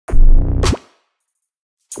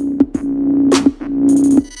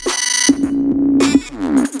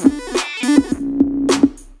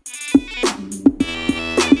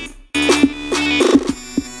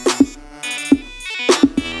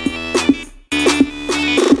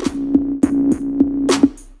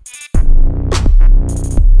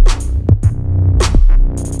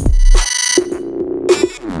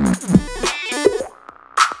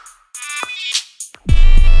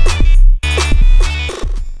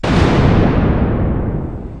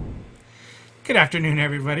Good afternoon,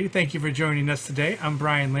 everybody. Thank you for joining us today. I'm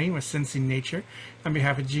Brian Lane with Sensing Nature. On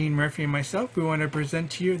behalf of Jeanne Murphy and myself, we want to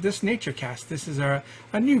present to you this NatureCast. This is a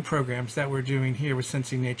new programs that we're doing here with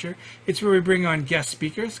Sensing Nature. It's where we bring on guest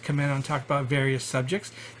speakers, come in and talk about various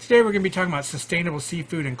subjects. Today we're going to be talking about sustainable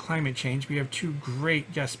seafood and climate change. We have two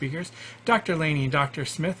great guest speakers, Dr. Laney and Dr.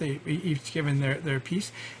 Smith. They each given their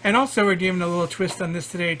piece. And also we're giving a little twist on this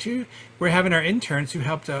today too. We're having our interns who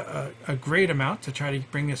helped a great amount to try to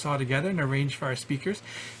bring this all together and arrange for our speakers.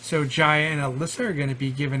 So Jaya and Alyssa are going to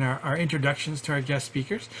be giving our introductions to our guest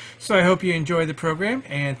speakers. So I hope you enjoy the program,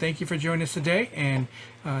 and thank you for joining us today, and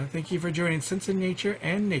thank you for joining Sensing Nature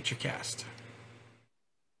and NatureCast.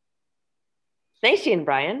 Thanks, Jeanne and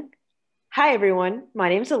Brian. Hi, everyone. My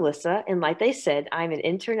name is Alyssa, and like they said, I'm an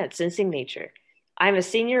intern at Sensing Nature. I'm a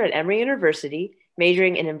senior at Emory University,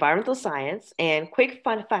 majoring in environmental science, and quick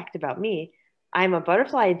fun fact about me, I'm a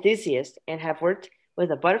butterfly enthusiast and have worked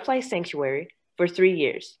with a butterfly sanctuary for 3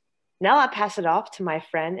 years. Now I'll pass it off to my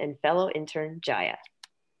friend and fellow intern, Jaya.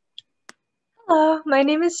 Hello, my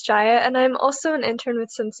name is Jaya, and I'm also an intern with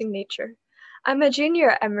Sensing Nature. I'm a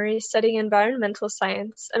junior at Emory studying environmental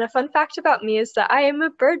science, and a fun fact about me is that I am a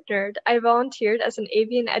bird nerd. I volunteered as an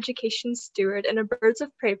avian education steward in a birds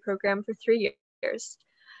of prey program for 3 years.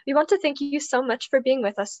 We want to thank you so much for being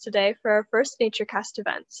with us today for our first NatureCast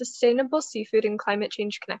event, Sustainable Seafood and Climate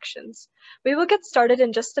Change Connections. We will get started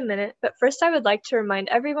in just a minute, but first I would like to remind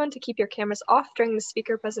everyone to keep your cameras off during the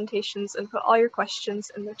speaker presentations and put all your questions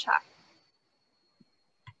in the chat.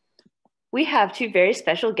 We have two very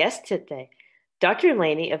special guests today, Dr.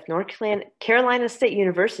 Laney of North Carolina State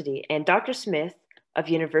University and Dr. Smith of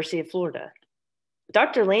University of Florida.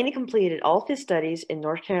 Dr. Laney completed all of his studies in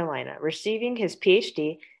North Carolina, receiving his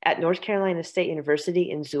PhD at North Carolina State University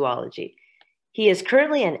in zoology. He is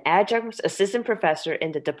currently an adjunct assistant professor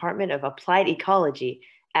in the Department of Applied Ecology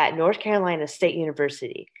at North Carolina State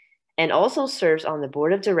University, and also serves on the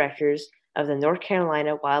board of directors of the North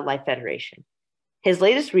Carolina Wildlife Federation. His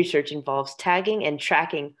latest research involves tagging and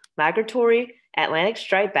tracking migratory Atlantic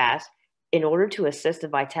striped bass in order to assess the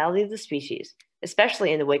vitality of the species,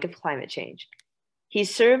 especially in the wake of climate change. He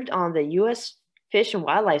served on the U.S. Fish and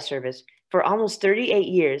Wildlife Service for almost 38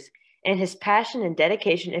 years, and his passion and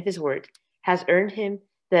dedication of his work has earned him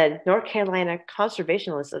the North Carolina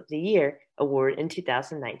Conservationist of the Year Award in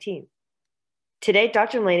 2019. Today,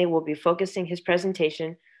 Dr. Laney will be focusing his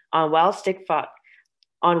presentation on wild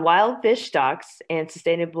fish stocks and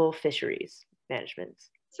sustainable fisheries management.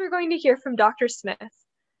 So we're going to hear from Dr. Smith.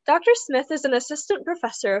 Dr. Smith is an assistant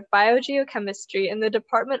professor of biogeochemistry in the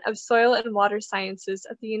Department of Soil and Water Sciences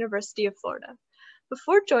at the University of Florida.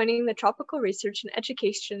 Before joining the Tropical Research and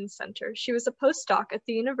Education Center, she was a postdoc at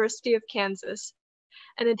the University of Kansas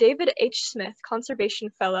and a David H. Smith Conservation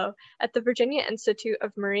Fellow at the Virginia Institute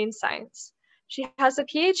of Marine Science. She has a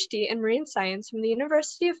PhD in marine science from the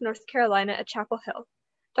University of North Carolina at Chapel Hill.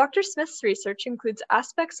 Dr. Smith's research includes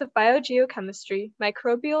aspects of biogeochemistry,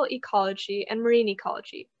 microbial ecology, and marine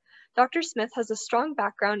ecology. Dr. Smith has a strong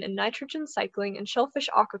background in nitrogen cycling and shellfish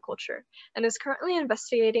aquaculture, and is currently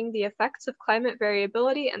investigating the effects of climate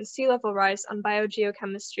variability and sea level rise on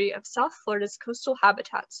biogeochemistry of South Florida's coastal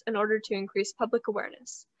habitats in order to increase public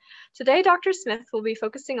awareness. Today, Dr. Smith will be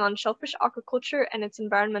focusing on shellfish aquaculture and its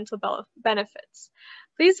environmental benefits.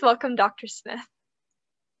 Please welcome Dr. Smith.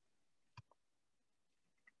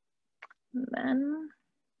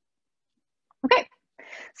 Okay,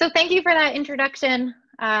 so thank you for that introduction.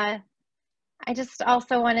 I just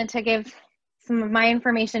also wanted to give some of my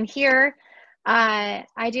information here. I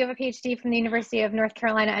do have a PhD from the University of North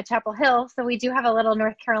Carolina at Chapel Hill, so we do have a little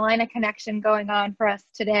North Carolina connection going on for us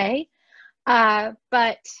today.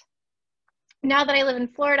 But now that I live in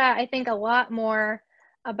Florida, I think a lot more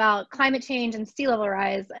about climate change and sea level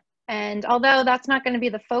rise. And although that's not going to be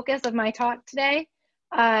the focus of my talk today,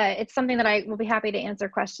 it's something that I will be happy to answer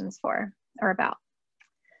questions for or about.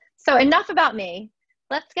 So enough about me.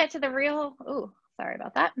 Let's get to the real, sorry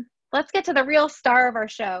about that. Let's get to the real star of our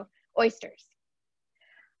show, oysters.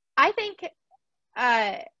 I think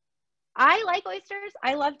I like oysters.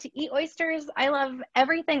 I love to eat oysters. I love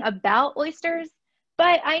everything about oysters,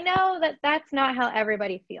 but I know that that's not how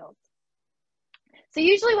everybody feels. So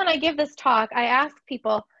usually when I give this talk, I ask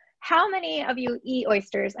people, how many of you eat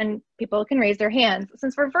oysters? And people can raise their hands.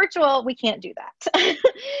 Since we're virtual, we can't do that.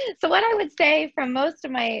 So what I would say from most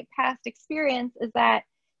of my past experience is that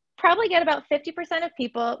probably get about 50% of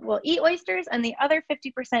people will eat oysters and the other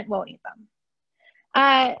 50% won't eat them.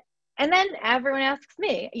 And then everyone asks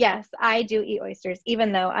me, yes, I do eat oysters,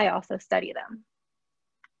 even though I also study them.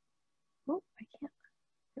 Oh, I can't,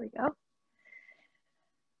 here we go.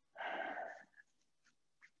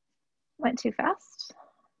 went too fast.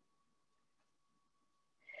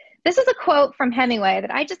 This is a quote from Hemingway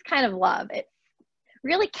that I just kind of love. It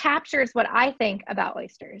really captures what I think about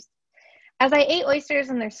oysters. As I ate oysters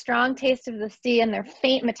and their strong taste of the sea and their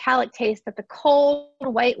faint metallic taste that the cold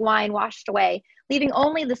white wine washed away, leaving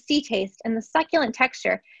only the sea taste and the succulent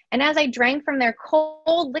texture, and as I drank from their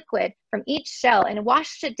cold liquid from each shell and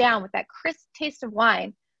washed it down with that crisp taste of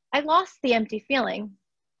wine, I lost the empty feeling,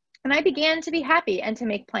 and I began to be happy and to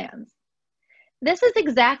make plans. This is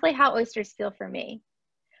exactly how oysters feel for me.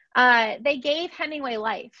 They gave Hemingway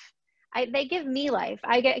life. They give me life.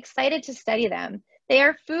 I get excited to study them. They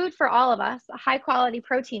are food for all of us, a high quality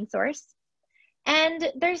protein source.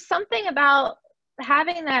 And there's something about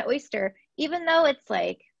having that oyster, even though it's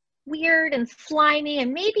like weird and slimy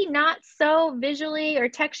and maybe not so visually or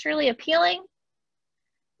texturally appealing,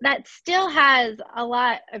 that still has a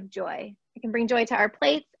lot of joy. It can bring joy to our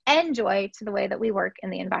plates and joy to the way that we work in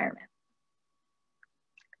the environment.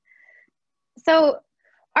 So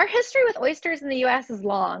our history with oysters in the US is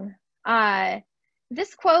long.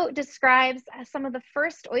 This quote describes some of the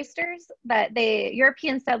first oysters that the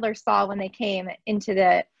European settlers saw when they came into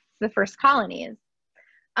the first colonies.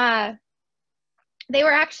 They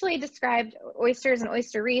were actually described, oysters and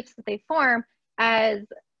oyster reefs that they form, as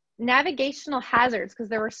navigational hazards because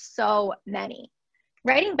there were so many.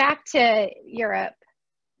 Writing back to Europe,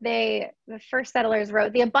 the first settlers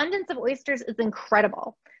wrote, "The abundance of oysters is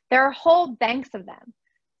incredible. There are whole banks of them,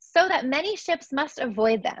 so that many ships must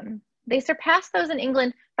avoid them. They surpass those in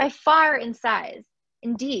England by far in size.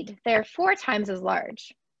 Indeed, they are 4 times as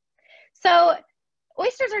large." So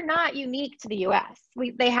oysters are not unique to the US.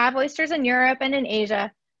 They have oysters in Europe and in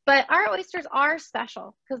Asia, but our oysters are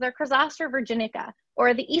special because they're Chrysostera virginica,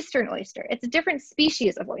 or the eastern oyster. It's a different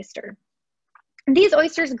species of oyster. These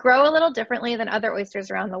oysters grow a little differently than other oysters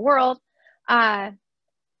around the world. And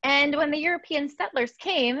when the European settlers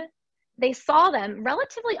came, they saw them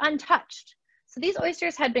relatively untouched. So these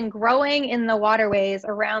oysters had been growing in the waterways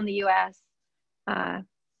around the US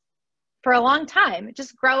for a long time,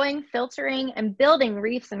 just growing, filtering, and building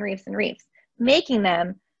reefs and reefs and reefs, making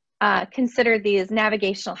them considered these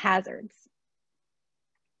navigational hazards.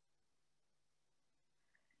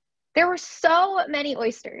 There were so many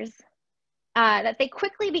oysters that they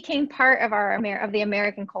quickly became part of the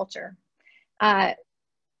American culture.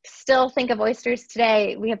 Still think of oysters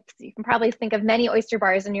today. You can probably think of many oyster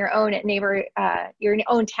bars in your own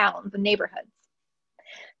towns and neighborhoods.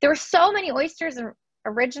 There were so many oysters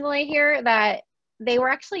originally here that they were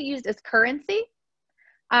actually used as currency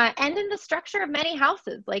and in the structure of many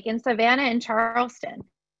houses, like in Savannah and Charleston.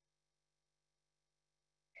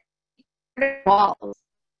 Walls,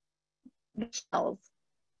 shells,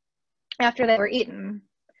 after they were eaten.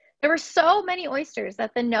 There were so many oysters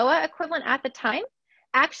that the NOAA equivalent at the time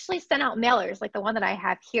actually sent out mailers like the one that I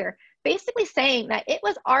have here, basically saying that it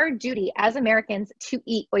was our duty as Americans to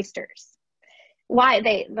eat oysters.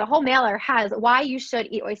 The whole mailer has why you should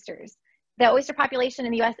eat oysters. The oyster population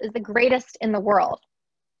in the US is the greatest in the world.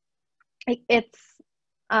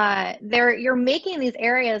 You're making these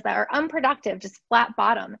areas that are unproductive, just flat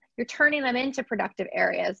bottom, you're turning them into productive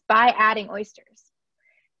areas by adding oysters.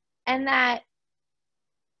 And that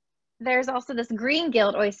there's also this green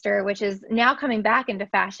gilt oyster, which is now coming back into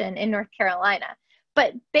fashion in North Carolina,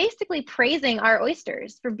 but basically praising our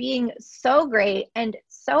oysters for being so great and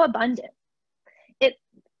so abundant.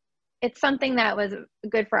 It's something that was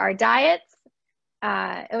good for our diets.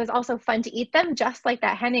 It was also fun to eat them, just like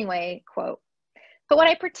that Hemingway quote. But what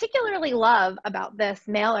I particularly love about this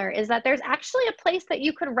mailer is that there's actually a place that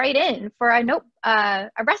you could write in for a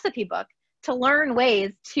recipe book to learn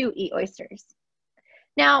ways to eat oysters.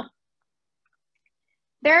 Now,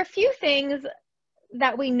 there are a few things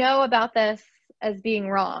that we know about this as being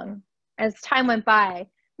wrong. As time went by,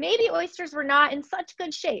 maybe oysters were not in such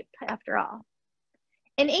good shape after all.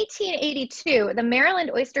 In 1882, the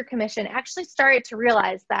Maryland Oyster Commission actually started to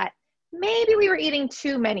realize that maybe we were eating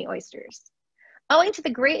too many oysters. Owing to the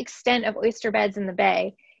great extent of oyster beds in the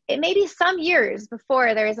bay, it may be some years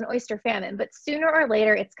before there is an oyster famine, but sooner or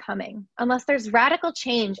later it's coming, unless there's radical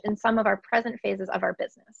change in some of our present phases of our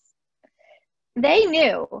business. They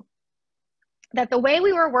knew that the way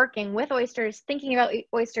we were working with oysters, thinking about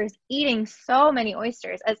oysters, eating so many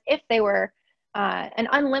oysters as if they were an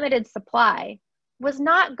unlimited supply, was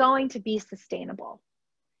not going to be sustainable.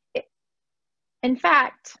 In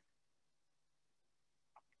fact,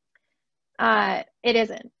 it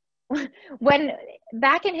isn't.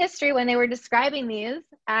 Back in history, when they were describing these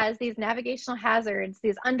as these navigational hazards,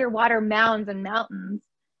 these underwater mounds and mountains,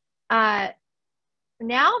 now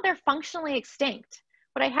they're functionally extinct.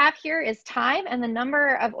 What I have here is time and the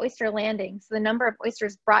number of oyster landings, so the number of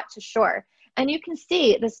oysters brought to shore. And you can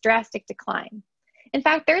see this drastic decline. In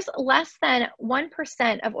fact, there's less than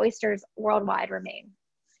 1% of oysters worldwide remain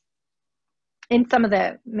in some of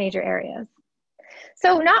the major areas.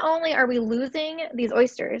 So not only are we losing these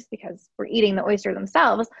oysters because we're eating the oyster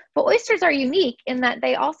themselves, but oysters are unique in that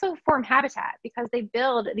they also form habitat because they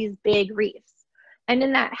build these big reefs. And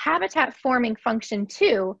in that habitat forming function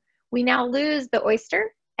too, we now lose the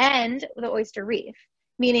oyster and the oyster reef,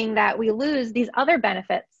 meaning that we lose these other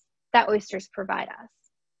benefits that oysters provide us.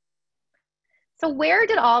 So where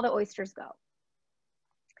did all the oysters go?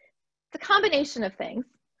 It's a combination of things.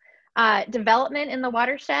 Development in the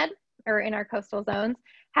watershed or in our coastal zones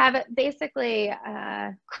have basically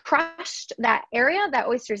crushed that area that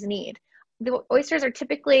oysters need. The oysters are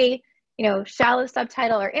typically, shallow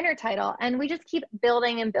subtidal or intertidal, and we just keep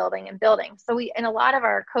building and building and building. So in a lot of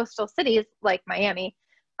our coastal cities, like Miami,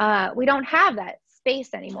 we don't have that space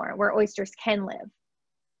anymore where oysters can live.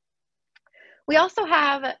 We also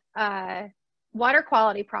have water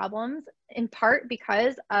quality problems, in part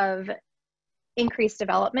because of increased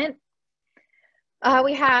development.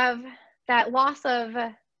 We have that loss of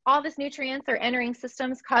all this nutrients are entering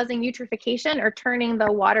systems causing eutrophication or turning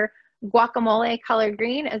the water guacamole color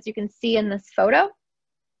green, as you can see in this photo.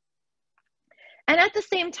 And at the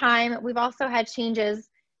same time, we've also had changes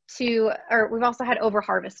we've also had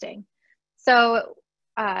overharvesting. So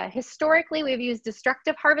historically, we've used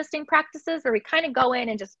destructive harvesting practices where we kind of go in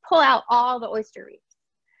and just pull out all the oyster reefs.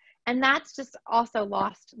 And that's just also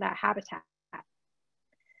lost that habitat.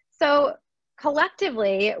 So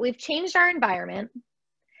collectively, we've changed our environment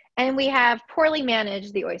and we have poorly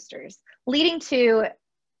managed the oysters, leading to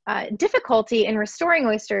difficulty in restoring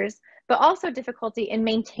oysters, but also difficulty in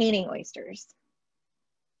maintaining oysters.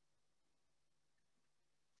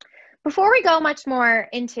 Before we go much more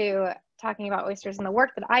into talking about oysters and the work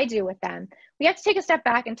that I do with them, we have to take a step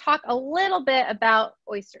back and talk a little bit about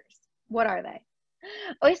oysters. What are they?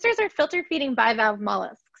 Oysters are filter feeding bivalve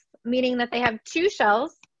mollusks, meaning that they have two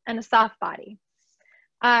shells and a soft body.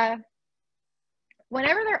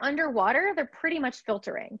 Whenever they're underwater, they're pretty much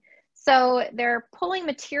filtering. So they're pulling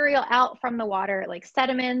material out from the water, like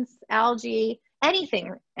sediments, algae,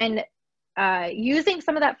 anything, and using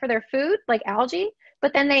some of that for their food, like algae,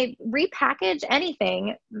 but then they repackage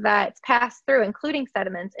anything that's passed through, including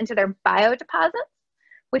sediments, into their biodeposits,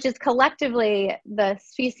 which is collectively the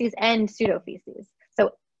species and pseudofeces. So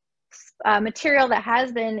material that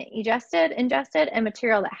has been ingested, and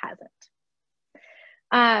material that hasn't.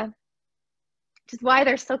 Which is why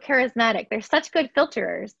they're so charismatic. They're such good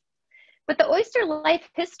filterers. But the oyster life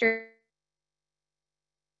history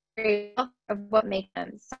of what makes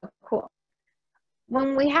them so cool.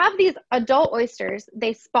 When we have these adult oysters,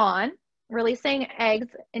 they spawn, releasing eggs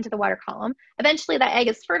into the water column. Eventually that egg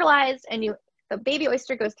is fertilized and the baby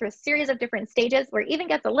oyster goes through a series of different stages where it even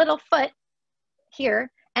gets a little foot here,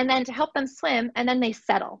 and then to help them swim, and then they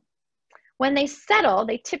settle. When they settle,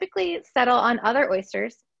 they typically settle on other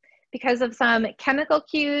oysters because of some chemical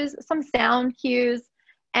cues, some sound cues,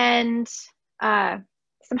 and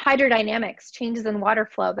some hydrodynamics, changes in water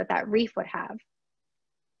flow that reef would have.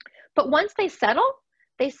 But once they settle,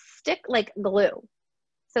 they stick like glue.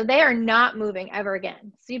 So they are not moving ever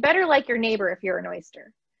again. So you better like your neighbor if you're an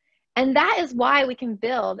oyster. And that is why we can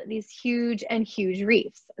build these huge and huge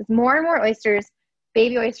reefs. As more and more oysters,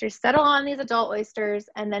 baby oysters, settle on these adult oysters,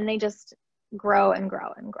 and then they just grow and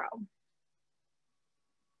grow and grow.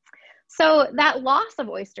 So that loss of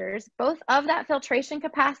oysters, both of that filtration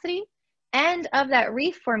capacity and of that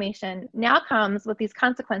reef formation, now comes with these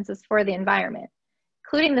consequences for the environment,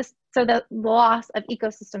 including the loss of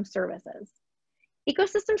ecosystem services.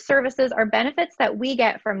 Ecosystem services are benefits that we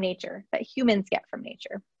get from nature, that humans get from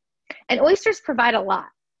nature. And oysters provide a lot.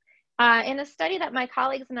 In a study that my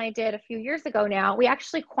colleagues and I did a few years ago now, we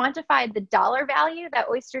actually quantified the dollar value that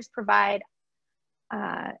oysters provide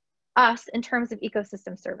us in terms of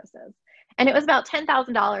ecosystem services. And it was about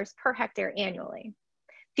 $10,000 per hectare annually.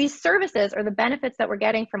 These services, or the benefits that we're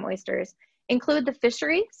getting from oysters, include the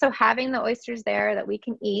fishery, so having the oysters there that we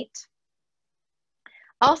can eat.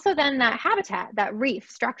 Also then that habitat, that reef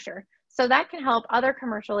structure, so that can help other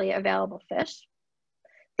commercially available fish.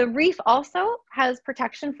 The reef also has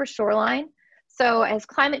protection for shoreline. So as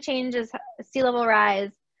climate changes, sea level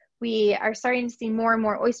rise, we are starting to see more and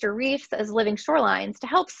more oyster reefs as living shorelines to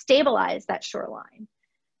help stabilize that shoreline.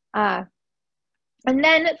 And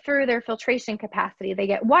then through their filtration capacity, they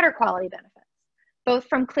get water quality benefits, both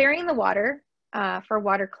from clearing the water for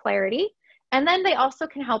water clarity, and then they also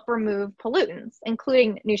can help remove pollutants,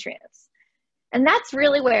 including nutrients. And that's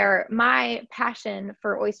really where my passion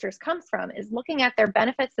for oysters comes from, is looking at their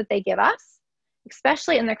benefits that they give us,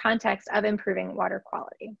 especially in the context of improving water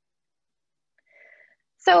quality.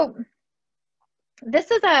 So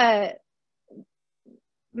this is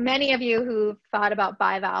many of you who've thought about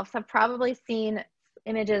bivalves have probably seen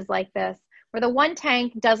images like this, where the one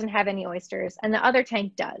tank doesn't have any oysters and the other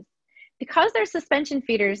tank does. Because they're suspension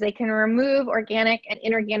feeders, they can remove organic and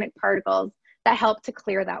inorganic particles that help to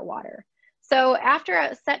clear that water. So after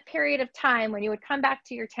a set period of time, when you would come back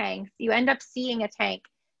to your tanks, you end up seeing a tank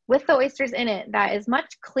with the oysters in it that is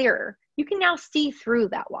much clearer. You can now see through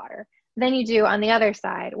that water than you do on the other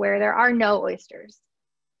side, where there are no oysters.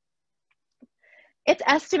 It's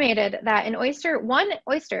estimated that one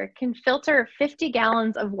oyster can filter 50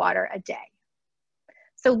 gallons of water a day.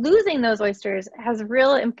 So losing those oysters has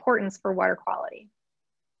real importance for water quality.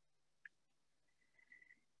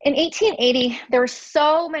 In 1880, there were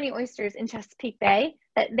so many oysters in Chesapeake Bay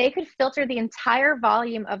that they could filter the entire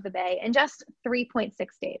volume of the bay in just 3.6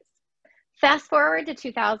 days. Fast forward to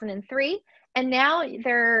 2003, and now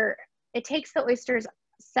it takes the oysters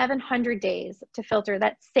 700 days to filter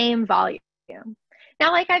that same volume.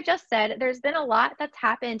 Now, like I've just said, there's been a lot that's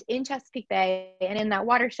happened in Chesapeake Bay and in that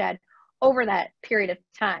watershed over that period of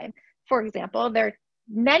time. For example, there are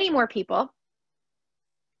many more people.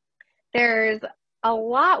 There's a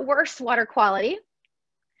lot worse water quality,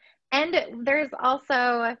 and there's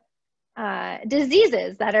also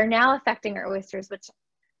diseases that are now affecting our oysters, which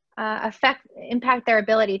impact their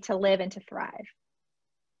ability to live and to thrive.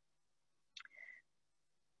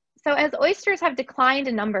 So as oysters have declined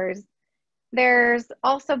in numbers, there's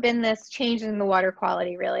also been this change in the water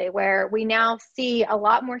quality, really, where we now see a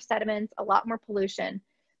lot more sediments, a lot more pollution.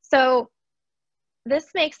 So this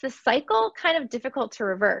makes the cycle kind of difficult to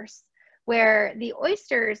reverse, where the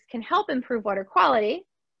oysters can help improve water quality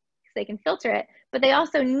because they can filter it, but they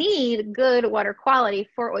also need good water quality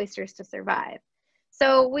for oysters to survive.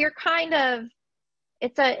 So we're kind of,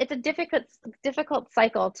 it's a difficult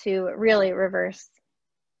cycle to really reverse.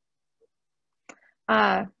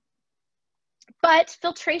 But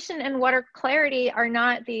filtration and water clarity are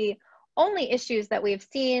not the only issues that we've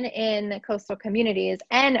seen in coastal communities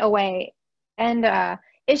and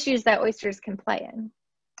issues that oysters can play in.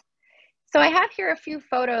 So I have here a few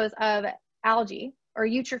photos of algae, or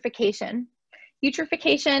eutrophication.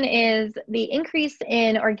 Eutrophication is the increase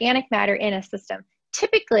in organic matter in a system.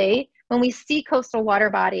 Typically, when we see coastal water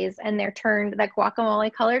bodies and they're turned that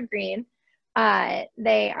guacamole colored green,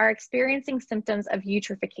 they are experiencing symptoms of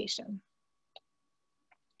eutrophication.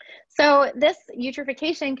 So this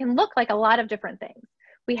eutrophication can look like a lot of different things.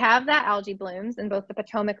 We have that algae blooms in both the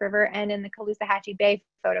Potomac River and in the Caloosahatchee Bay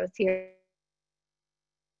photos here.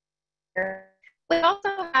 We also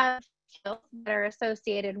have kills that are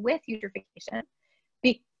associated with eutrophication.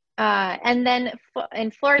 And then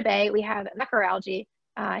in Florida Bay, we have macroalgae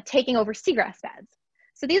taking over seagrass beds.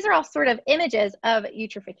 So these are all sort of images of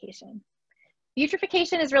eutrophication.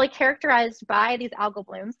 Eutrophication is really characterized by these algal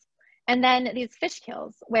blooms and then these fish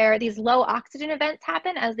kills, where these low oxygen events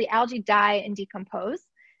happen as the algae die and decompose,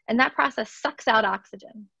 and that process sucks out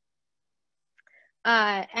oxygen.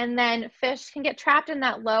 And then fish can get trapped in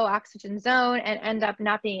that low oxygen zone and end up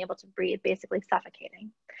not being able to breathe, basically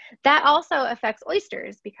suffocating. That also affects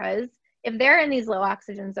oysters, because if they're in these low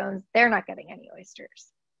oxygen zones, they're not getting any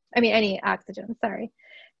any oxygen, sorry.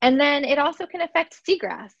 And then it also can affect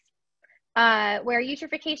seagrass, where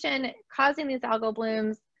eutrophication causing these algal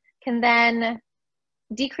blooms can then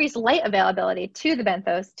decrease light availability to the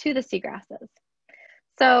benthos, to the seagrasses.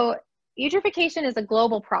 So eutrophication is a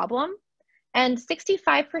global problem, and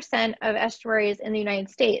 65% of estuaries in the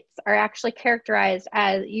United States are actually characterized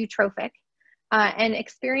as eutrophic and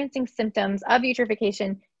experiencing symptoms of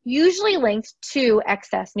eutrophication, usually linked to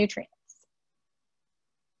excess nutrients.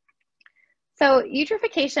 So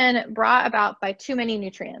eutrophication brought about by too many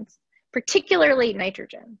nutrients, particularly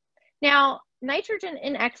nitrogen. Now, nitrogen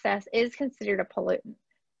in excess is considered a pollutant,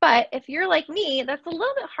 but if you're like me, that's a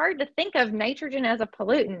little bit hard to think of nitrogen as a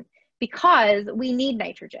pollutant because we need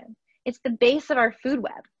nitrogen. It's the base of our food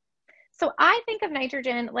web. So I think of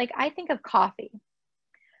nitrogen like I think of coffee.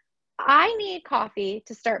 I need coffee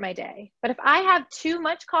to start my day, but if I have too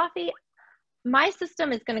much coffee, my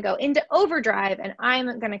system is going to go into overdrive and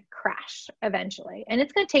I'm going to crash eventually. And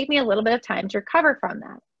it's going to take me a little bit of time to recover from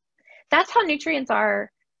that. That's how nutrients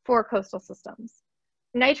are for coastal systems,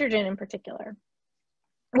 nitrogen in particular.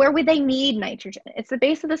 Where would they need nitrogen? It's the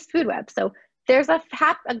base of this food web. So there's a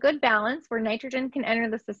good balance where nitrogen can enter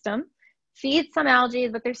the system, feed some algae,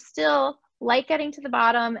 but there's still light getting to the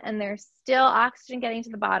bottom and there's still oxygen getting to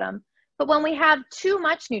the bottom. But when we have too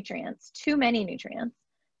much nutrients, too many nutrients,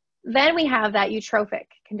 then we have that eutrophic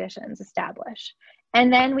conditions establish.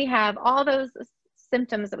 And then we have all those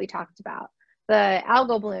symptoms that we talked about, the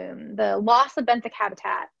algal bloom, the loss of benthic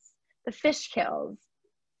habitats, the fish kills.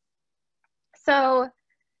 So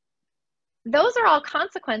those are all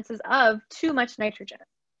consequences of too much nitrogen.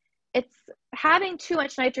 It's having too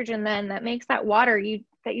much nitrogen then that makes that water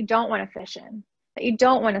that you don't want to fish in, that you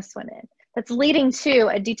don't want to swim in, that's leading to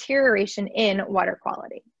a deterioration in water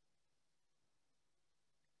quality.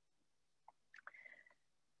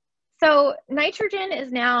 So nitrogen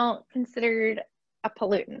is now considered a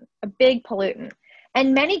pollutant, a big pollutant.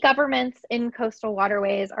 And many governments in coastal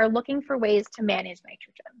waterways are looking for ways to manage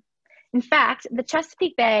nitrogen. In fact, the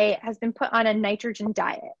Chesapeake Bay has been put on a nitrogen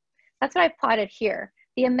diet. That's what I've plotted here.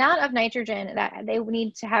 The amount of nitrogen that they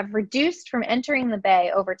need to have reduced from entering the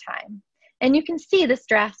bay over time. And you can see this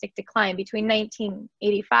drastic decline between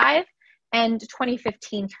 1985 and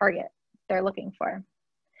 2015 target they're looking for.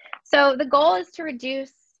 So the goal is to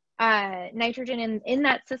reduce nitrogen in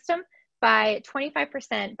that system by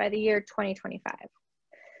 25% by the year 2025.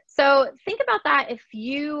 So think about that if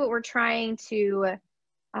you were trying to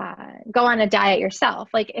go on a diet yourself.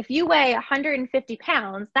 Like if you weigh 150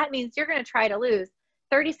 pounds, that means you're going to try to lose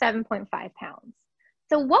 37.5 pounds.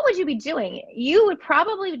 So what would you be doing? You would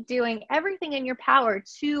probably be doing everything in your power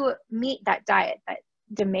to meet that diet, that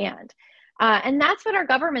demand. And that's what our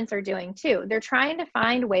governments are doing too. They're trying to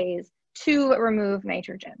find ways to remove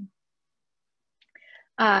nitrogen.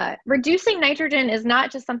 Reducing nitrogen is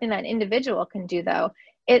not just something that an individual can do though.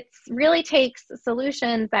 It really takes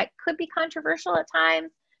solutions that could be controversial at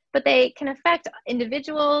times, but they can affect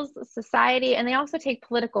individuals, society, and they also take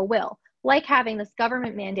political will, like having this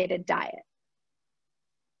government mandated diet.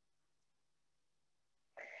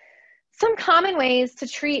 Some common ways to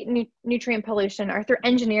treat nutrient pollution are through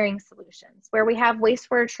engineering solutions, where we have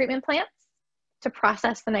wastewater treatment plants to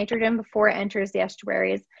process the nitrogen before it enters the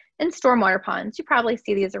estuaries, and stormwater ponds. You probably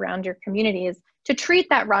see these around your communities to treat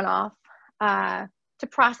that runoff, to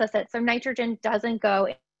process it so nitrogen doesn't go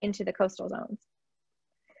into the coastal zones.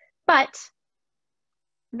 But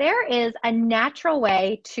there is a natural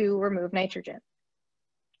way to remove nitrogen.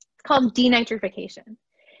 It's called denitrification.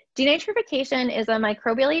 Denitrification is a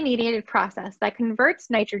microbially mediated process that converts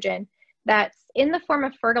nitrogen that's in the form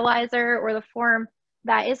of fertilizer or the form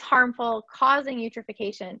that is harmful, causing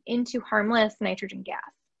eutrophication, into harmless nitrogen gas.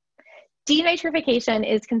 Denitrification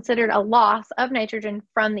is considered a loss of nitrogen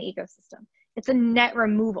from the ecosystem. It's a net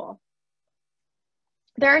removal.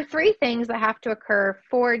 There are three things that have to occur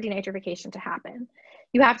for denitrification to happen.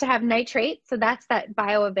 You have to have nitrate, so that's that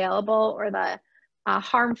bioavailable or the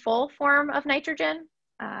harmful form of nitrogen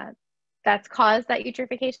that's caused that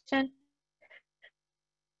eutrophication.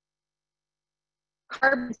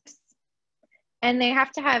 Carbon, and they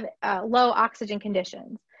have to have low oxygen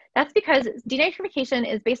conditions. That's because denitrification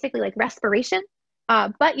is basically like respiration,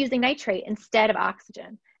 but using nitrate instead of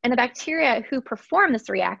oxygen. And the bacteria who perform this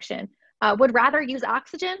reaction would rather use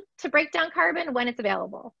oxygen to break down carbon when it's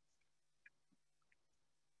available,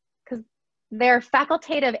 because they're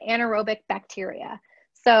facultative anaerobic bacteria.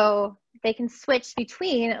 So they can switch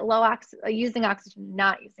between using oxygen,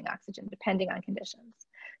 not using oxygen, depending on conditions.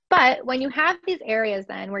 But when you have these areas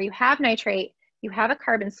then where you have nitrate, you have a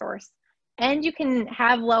carbon source, and you can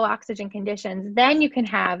have low oxygen conditions, then you can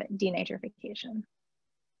have denitrification.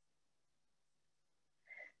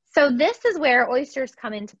 So this is where oysters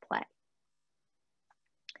come into play.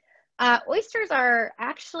 Oysters are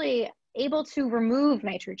actually able to remove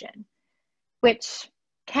nitrogen, which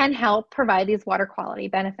can help provide these water quality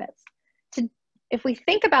benefits. If we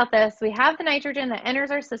think about this, we have the nitrogen that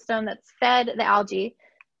enters our system that's fed the algae,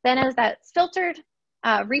 then as that's filtered,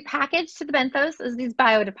 repackaged to the benthos as these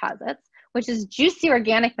biodeposits, which is juicy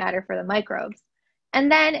organic matter for the microbes.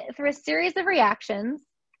 And then through a series of reactions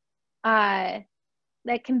that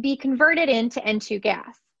can be converted into N2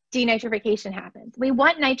 gas, denitrification happens. We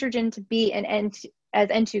want nitrogen to be as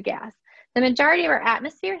N2 gas. The majority of our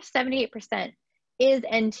atmosphere, 78%, is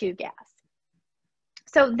N2 gas.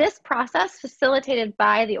 So this process, facilitated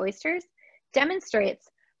by the oysters, demonstrates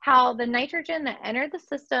how the nitrogen that entered the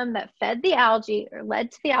system that fed the algae or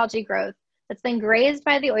led to the algae growth that's then grazed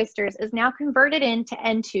by the oysters is now converted into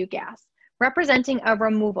N2 gas, representing a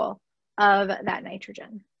removal of that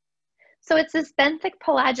nitrogen. So it's this benthic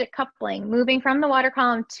pelagic coupling moving from the water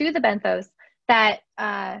column to the benthos that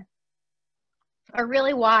are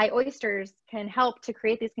really why oysters can help to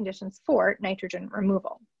create these conditions for nitrogen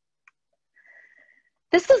removal.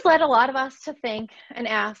 This has led a lot of us to think and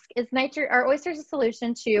ask, are oysters a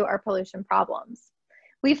solution to our pollution problems?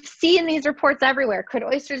 We've seen these reports everywhere. Could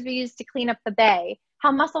oysters be used to clean up the bay?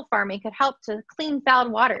 How mussel farming could help to clean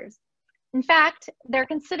foul waters? In fact, they're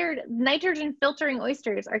considered, nitrogen filtering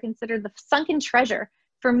oysters are considered the sunken treasure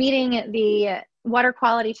for meeting the water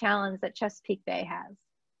quality challenge that Chesapeake Bay has.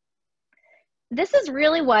 This is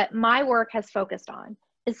really what my work has focused on,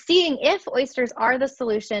 is seeing if oysters are the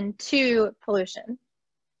solution to pollution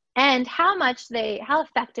and how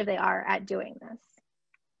effective they are at doing this.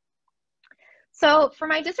 So for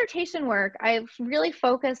my dissertation work, I've really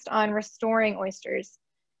focused on restoring oysters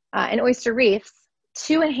and oyster reefs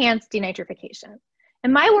to enhance denitrification.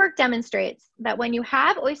 And my work demonstrates that when you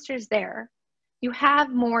have oysters there, you have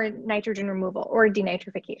more nitrogen removal or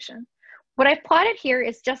denitrification. What I've plotted here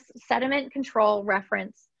is just sediment control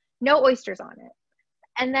reference, no oysters on it.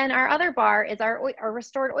 And then our other bar is our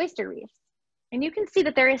restored oyster reefs. And you can see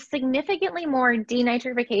that there is significantly more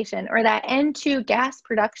denitrification, or that N2 gas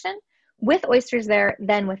production, with oysters there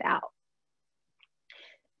than without.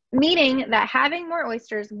 Meaning that having more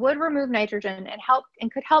oysters would remove nitrogen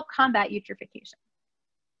and could help combat eutrophication.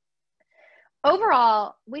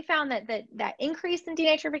 Overall, we found that increase in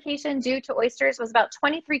denitrification due to oysters was about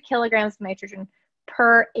 23 kilograms of nitrogen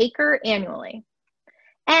per acre annually.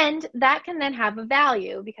 And that can then have a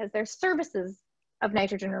value because there's services of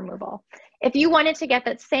nitrogen removal. If you wanted to get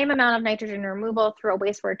that same amount of nitrogen removal through a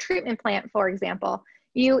wastewater treatment plant, for example,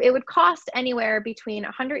 it would cost anywhere between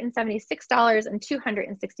 $176 and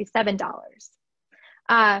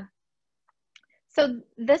 $267. So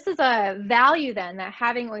this is a value then that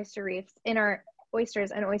having oyster reefs in our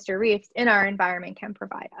oysters and oyster reefs in our environment can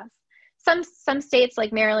provide us. Some states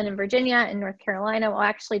like Maryland and Virginia and North Carolina will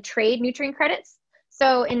actually trade nutrient credits.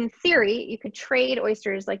 So in theory, you could trade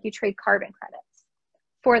oysters like you trade carbon credits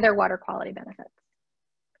for their water quality benefits.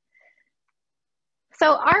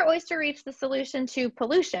 So are oyster reefs the solution to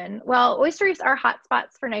pollution? Well, oyster reefs are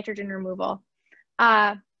hotspots for nitrogen removal.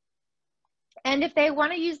 And if we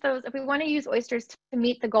want to use oysters to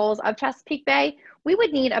meet the goals of Chesapeake Bay, we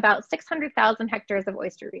would need about 600,000 hectares of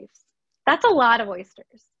oyster reefs. That's a lot of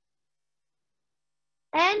oysters.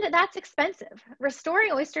 And that's expensive.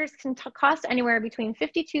 Restoring oysters can cost anywhere between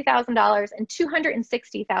 $52,000 and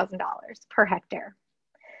 $260,000 per hectare.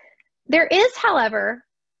 There is, however,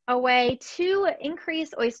 a way to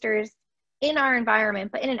increase oysters in our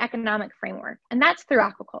environment, but in an economic framework, and that's through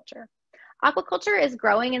aquaculture. Aquaculture is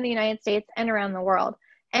growing in the United States and around the world,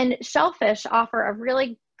 and shellfish offer a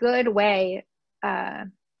really good way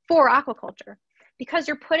for aquaculture because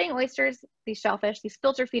you're putting oysters, these shellfish, these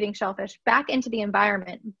filter feeding shellfish, back into the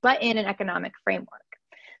environment, but in an economic framework.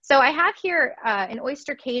 So I have here an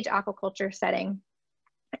oyster cage aquaculture setting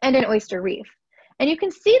and an oyster reef. And you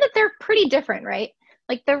can see that they're pretty different, right?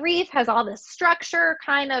 Like the reef has all this structure,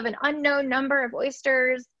 kind of an unknown number of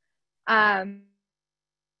oysters.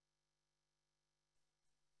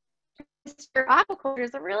 Aquaculture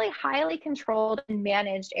is a really highly controlled and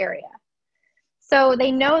managed area. So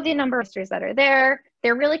they know the number of oysters that are there.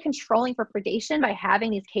 They're really controlling for predation by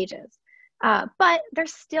having these cages, but they're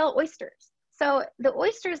still oysters. So the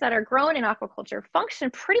oysters that are grown in aquaculture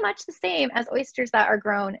function pretty much the same as oysters that are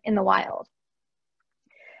grown in the wild.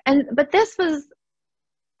 But this was,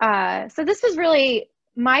 so this was really,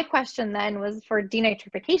 my question then was for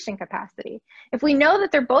denitrification capacity. If we know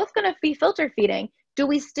that they're both going to be filter feeding, do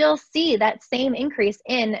we still see that same increase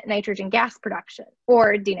in nitrogen gas production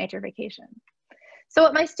or denitrification? So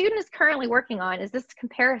what my student is currently working on is this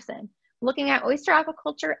comparison, looking at oyster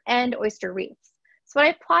aquaculture and oyster reefs. So what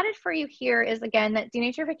I plotted for you here is, again, that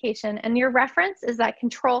denitrification, and your reference is that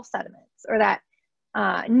control sediments, or that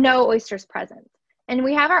no oysters present. And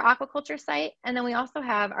we have our aquaculture site, and then we also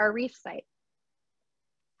have our reef site.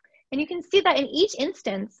 And you can see that in each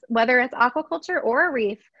instance, whether it's aquaculture or a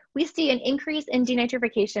reef, we see an increase in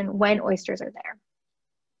denitrification when oysters are there.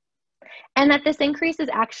 And that this increase is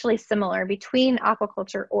actually similar between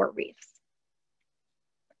aquaculture or reefs.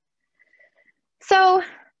 So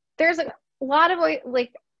there's a lot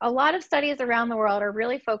of studies around the world are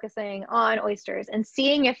really focusing on oysters and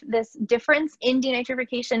seeing if this difference in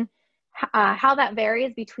denitrification, how that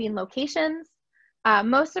varies between locations.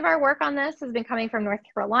 Most of our work on this has been coming from North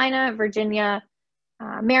Carolina, Virginia,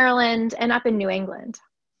 Maryland, and up in New England.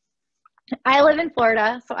 I live in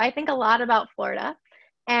Florida, so I think a lot about Florida.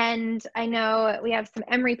 And I know we have some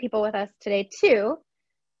Emory people with us today too.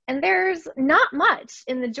 And there's not much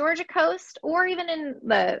in the Georgia coast or even in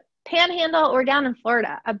the Panhandle or down in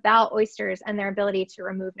Florida about oysters and their ability to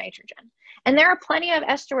remove nitrogen. And there are plenty of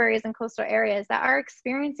estuaries and coastal areas that are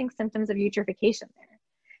experiencing symptoms of eutrophication there.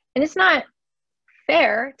 And it's not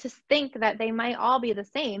fair to think that they might all be the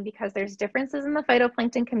same because there's differences in the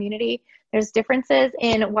phytoplankton community. There's differences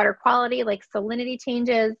in water quality, like salinity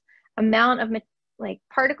changes, amount of like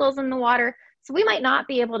particles in the water. So we might not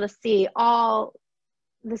be able to see all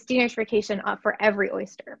this denitrification for every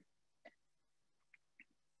oyster.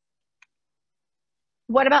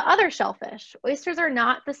 What about other shellfish? Oysters are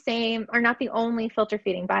not the same, are not the only filter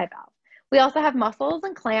feeding bivalve. We also have mussels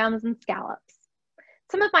and clams and scallops.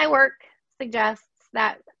 Some of my work suggests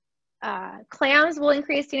that clams will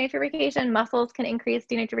increase denitrification, mussels can increase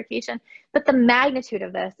denitrification, but the magnitude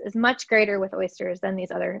of this is much greater with oysters than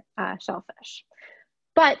these other shellfish.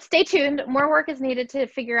 But stay tuned, more work is needed to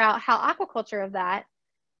figure out how aquaculture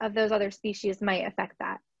of those other species might affect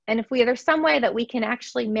that. And if there's some way that we can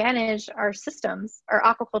actually manage our systems, our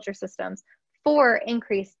aquaculture systems, for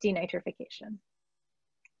increased denitrification.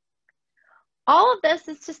 All of this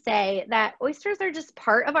is to say that oysters are just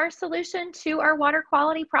part of our solution to our water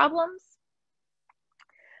quality problems.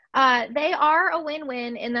 They are a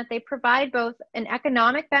win-win in that they provide both an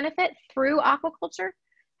economic benefit through aquaculture,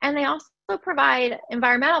 and they also provide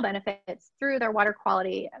environmental benefits through their water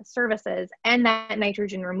quality services and that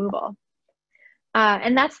nitrogen removal.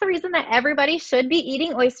 And that's the reason that everybody should be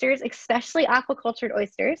eating oysters, especially aquacultured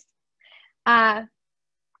oysters.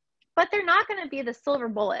 But they're not going to be the silver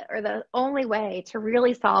bullet or the only way to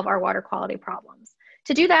really solve our water quality problems.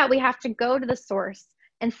 To do that, we have to go to the source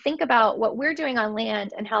and think about what we're doing on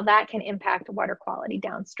land and how that can impact water quality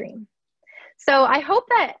downstream. So I hope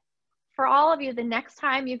that for all of you, the next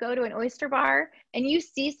time you go to an oyster bar and you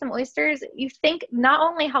see some oysters, you think not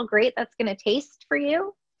only how great that's going to taste for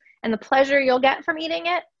you and the pleasure you'll get from eating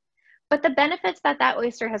it, but the benefits that that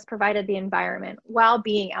oyster has provided the environment while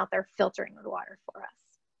being out there filtering the water for us.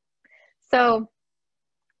 So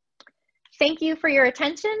thank you for your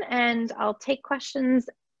attention, and I'll take questions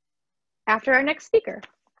after our next speaker.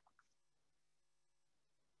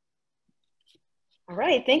 All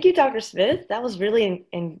right, thank you, Dr. Smith. That was really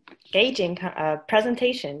an engaging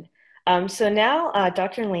presentation. So now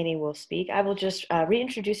Dr. Laney will speak. I will just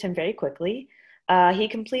reintroduce him very quickly. He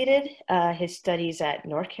completed his studies at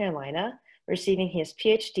North Carolina, receiving his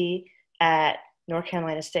PhD at North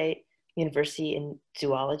Carolina State University in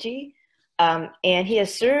zoology. And he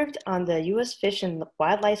has served on the U.S. Fish and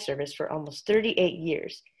Wildlife Service for almost 38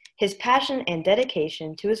 years. His passion and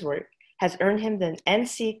dedication to his work has earned him the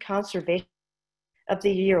NC Conservation of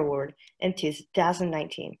the Year Award in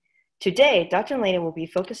 2019. Today, Dr. Laney will be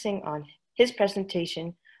focusing on his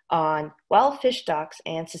presentation on wild fish stocks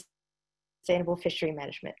and sustainable fishery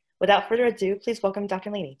management. Without further ado, please welcome Dr.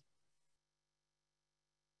 Laney.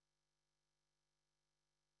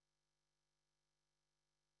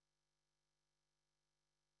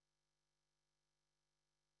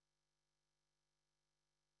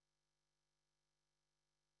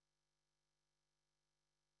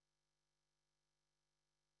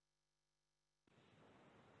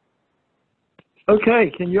 Okay,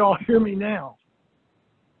 can you all hear me now?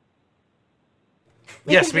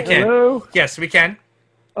 Yes, we can. Hello? Yes, we can.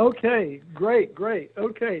 Okay, great.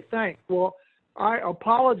 Okay, thanks. Well, I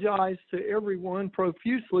apologize to everyone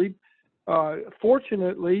profusely.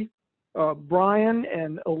 Fortunately, Brian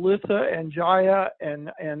and Alyssa and Jaya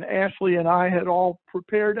and Ashley and I had all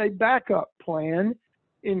prepared a backup plan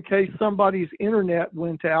in case somebody's internet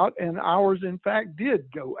went out, and ours in fact did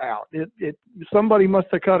go out. Somebody must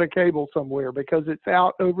have cut a cable somewhere because it's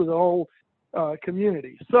out over the whole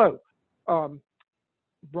community. So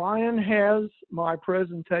Brian has my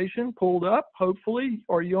presentation pulled up, hopefully.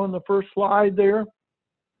 Are you on the first slide there?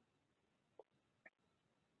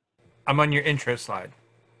 I'm on your intro slide.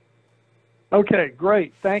 Okay,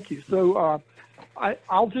 great, thank you. So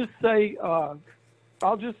I'll just say,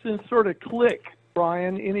 I'll just sort of click,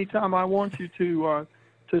 Brian, anytime I want you to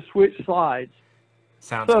switch slides.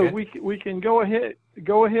 Sounds good. So we can go ahead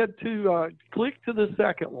to click to the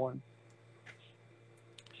second one.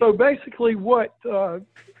 So basically what the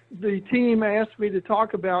team asked me to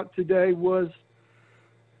talk about today was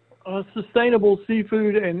sustainable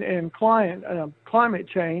seafood and climate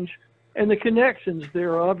change and the connections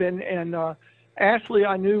thereof. And Ashley,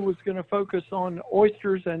 I knew, was going to focus on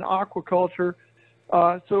oysters and aquaculture.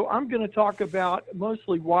 So I'm going to talk about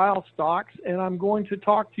mostly wild stocks, and I'm going to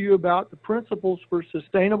talk to you about the principles for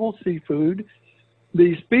sustainable seafood,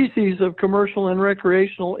 the species of commercial and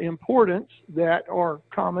recreational importance that are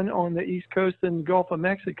common on the East Coast and Gulf of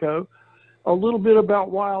Mexico, a little bit about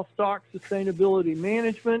wild stock sustainability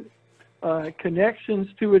management, connections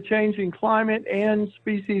to a changing climate, and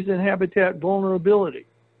species and habitat vulnerability.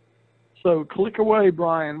 So click away,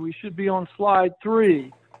 Brian. We should be on slide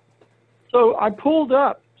 3. So I pulled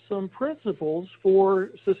up some principles for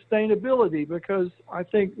sustainability, because I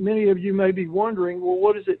think many of you may be wondering, well,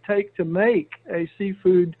 what does it take to make a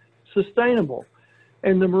seafood sustainable?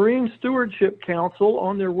 And the Marine Stewardship Council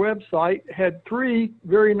on their website had 3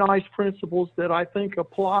 very nice principles that I think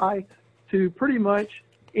apply to pretty much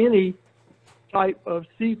any type of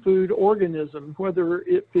seafood organism, whether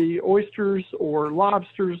it be oysters or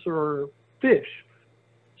lobsters or fish.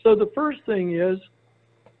 So the first thing is,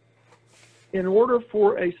 in order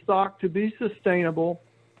for a stock to be sustainable,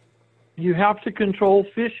 you have to control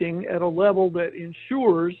fishing at a level that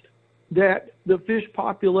ensures that the fish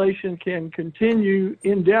population can continue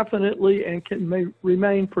indefinitely and can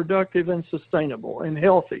remain productive and sustainable and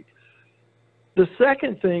healthy. The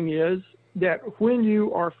second thing is that when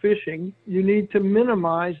you are fishing, you need to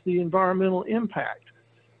minimize the environmental impact,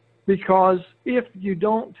 because if you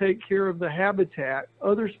don't take care of the habitat,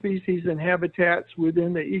 other species and habitats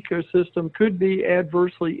within the ecosystem could be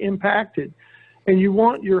adversely impacted, and you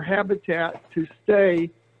want your habitat to stay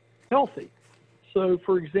healthy. So,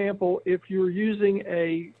 for example, if you're using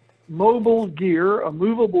a movable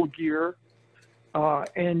gear,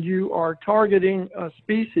 and you are targeting a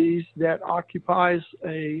species that occupies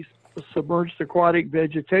a submerged aquatic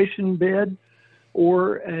vegetation bed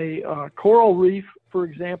or a coral reef, for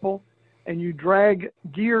example, and you drag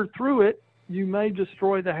gear through it, you may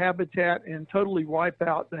destroy the habitat and totally wipe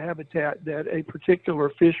out the habitat that a particular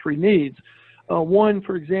fishery needs. One,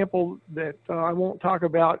 for example, that I won't talk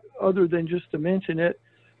about other than just to mention it,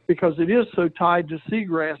 because it is so tied to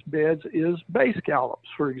seagrass beds, is bay scallops,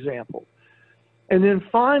 for example. And then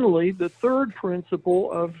finally, the third principle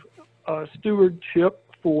of stewardship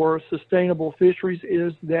for sustainable fisheries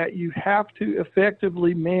is that you have to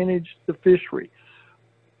effectively manage the fishery.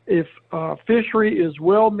 If fishery is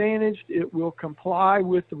well managed, it will comply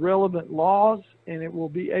with the relevant laws, and it will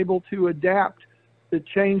be able to adapt the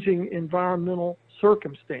changing environmental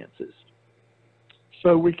circumstances.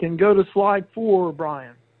 So we can go to slide 4,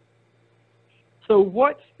 Brian. So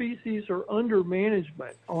what species are under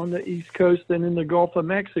management on the East Coast and in the Gulf of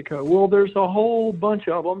Mexico? Well, there's a whole bunch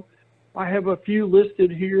of them. I have a few listed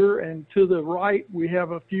here, and to the right we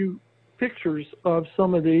have a few pictures of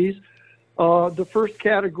some of these. The first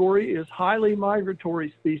category is highly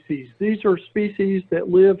migratory species. These are species that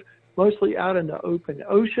live mostly out in the open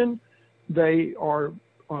ocean. They are,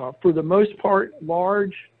 for the most part,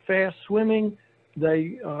 large, fast swimming.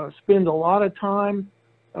 They spend a lot of time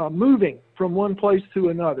moving from one place to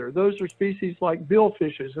another. Those are species like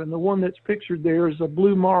billfishes, and the one that's pictured there is a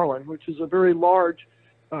blue marlin, which is a very large,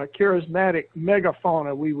 charismatic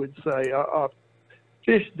megafauna, we would say, a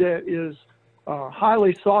fish that is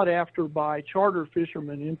highly sought after by charter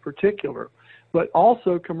fishermen in particular, but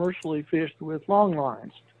also commercially fished with long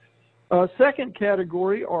lines. Second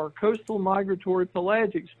category are coastal migratory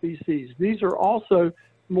pelagic species. These are also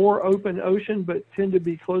more open ocean, but tend to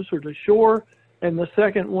be closer to shore. And the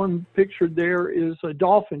second one pictured there is a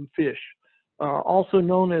dolphin fish, also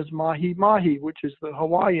known as mahi-mahi, which is the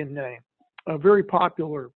Hawaiian name. A very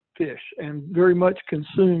popular fish and very much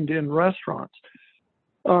consumed in restaurants.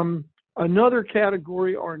 Another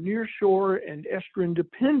category are nearshore and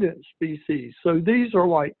estuarine-dependent species. So these are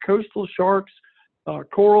like coastal sharks,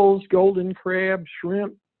 corals, golden crab,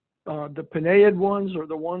 shrimp. The pinnate ones are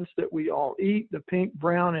the ones that we all eat, the pink,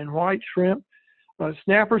 brown, and white shrimp.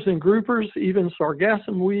 Snappers and groupers, even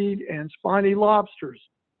sargassum weed, and spiny lobsters.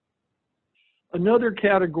 Another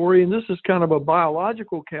category, and this is kind of a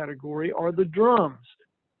biological category, are the drums,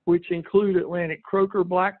 which include Atlantic croaker,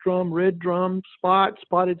 black drum, red drum,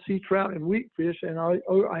 spotted sea trout, and wheatfish. And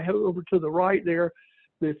I have over to the right there,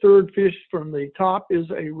 the third fish from the top is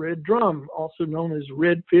a red drum, also known as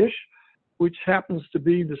redfish, which happens to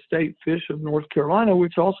be the state fish of North Carolina,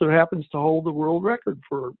 which also happens to hold the world record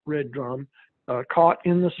for red drum, caught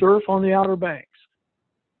in the surf on the Outer Banks.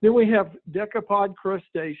 Then we have decapod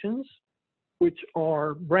crustaceans, which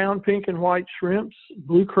are brown, pink, and white shrimps,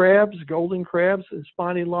 blue crabs, golden crabs, and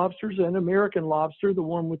spiny lobsters, and American lobster, the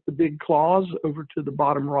one with the big claws over to the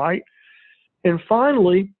bottom right. And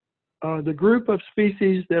finally, the group of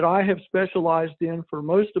species that I have specialized in for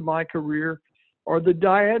most of my career are the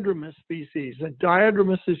diadromous species. And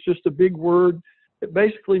diadromous is just a big word. It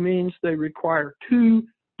basically means they require 2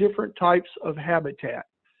 different types of habitat.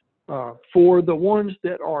 For the ones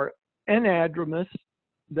that are anadromous,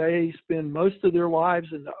 they spend most of their lives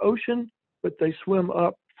in the ocean, but they swim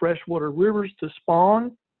up freshwater rivers to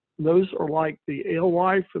spawn. Those are like the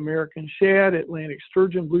alewife, American shad, Atlantic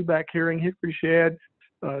sturgeon, blueback herring, hickory shad,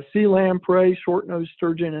 sea lamprey, short-nosed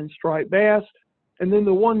sturgeon, and striped bass. And then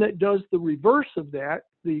the one that does the reverse of that,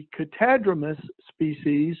 the catadromous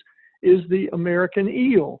species, is the American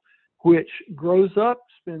eel, which grows up,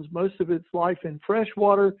 spends most of its life in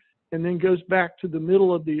freshwater, and then goes back to the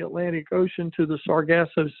middle of the Atlantic Ocean to the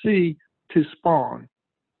Sargasso Sea to spawn.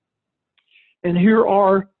 And here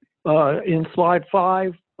are, in slide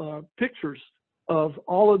 5, pictures of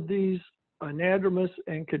all of these anadromous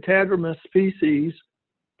and catadromous species,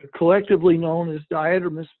 collectively known as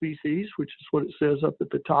diadromous species, which is what it says up at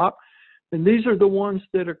the top. And these are the ones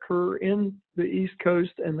that occur in the East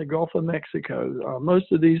Coast and the Gulf of Mexico.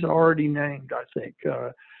 Most of these are already named, I think.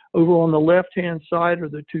 Over on the left-hand side are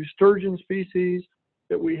the 2 sturgeon species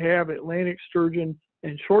that we have, Atlantic sturgeon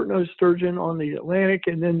and short-nosed sturgeon on the Atlantic.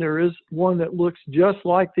 And then there is one that looks just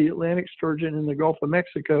like the Atlantic sturgeon in the Gulf of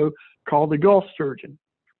Mexico called the Gulf sturgeon.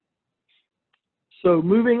 So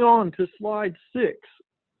moving on to slide 6.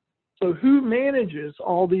 So who manages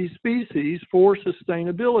all these species for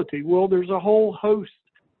sustainability? Well, there's a whole host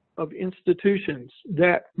of institutions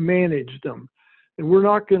that manage them. And we're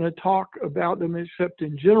not going to talk about them except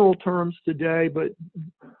in general terms today, but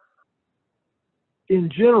in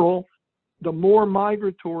general, the more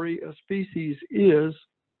migratory a species is,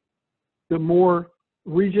 the more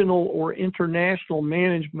regional or international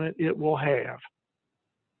management it will have.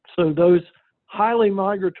 So those highly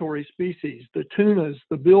migratory species, the tunas,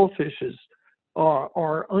 the billfishes,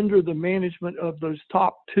 are under the management of those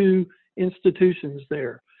top 2 institutions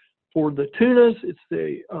there. For the tunas, it's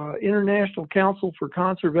the International Council for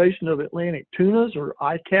Conservation of Atlantic Tunas, or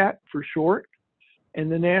ICAT for short, and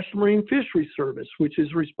the National Marine Fisheries Service, which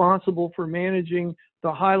is responsible for managing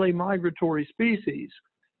the highly migratory species.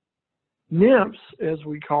 NMFS, as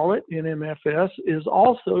we call it, NMFS, is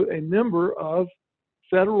also a member of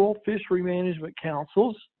federal fishery management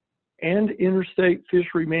councils and interstate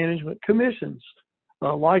fishery management commissions,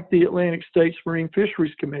 like the Atlantic States Marine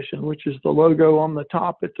Fisheries Commission, which is the logo on the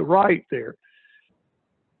top at the right there.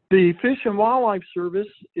 The Fish and Wildlife Service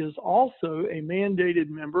is also a mandated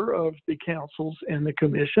member of the councils and the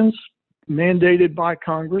commissions, mandated by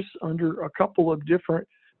Congress under a couple of different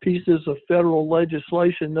pieces of federal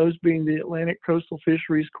legislation, those being the Atlantic Coastal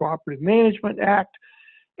Fisheries Cooperative Management Act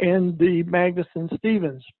and the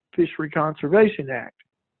Magnuson-Stevens Fishery Conservation Act.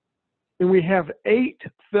 And we have 8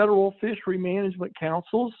 federal fishery management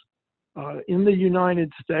councils in the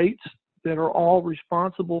United States that are all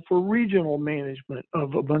responsible for regional management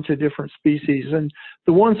of a bunch of different species. And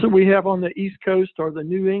the ones that we have on the East Coast are the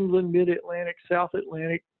New England, Mid-Atlantic, South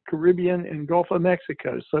Atlantic, Caribbean, and Gulf of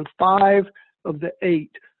Mexico. So 5 of the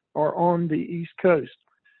 8 are on the East Coast.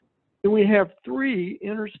 Then we have 3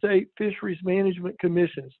 interstate fisheries management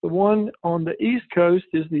commissions. The one on the East Coast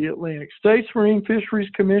is the Atlantic States Marine Fisheries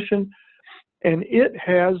Commission, and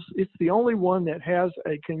it's the only one that has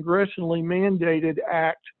a congressionally mandated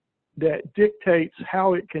act that dictates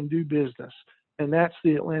how it can do business, and that's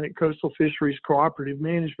the Atlantic Coastal Fisheries Cooperative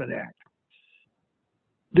Management Act.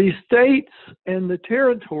 The states and the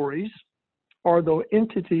territories are the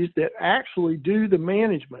entities that actually do the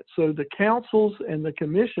management. So the councils and the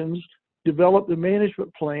commissions develop the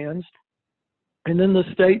management plans, and then the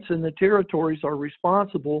states and the territories are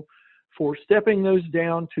responsible for stepping those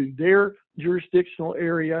down to their jurisdictional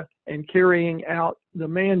area and carrying out the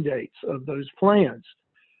mandates of those plans.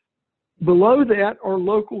 Below that are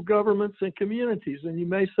local governments and communities. And you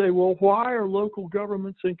may say, well, why are local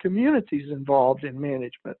governments and communities involved in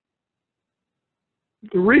management?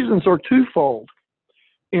 The reasons are twofold.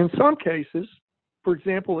 In some cases, for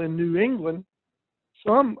example, in New England,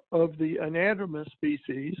 some of the anadromous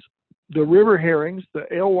species, the river herrings, the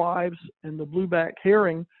alewives, and the blueback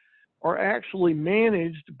herring, are actually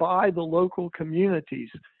managed by the local communities.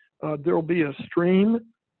 There will be a stream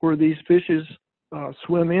where these fishes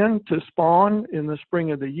swim in to spawn in the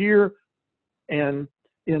spring of the year. And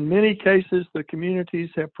in many cases, the communities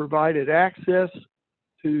have provided access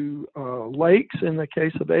to lakes in the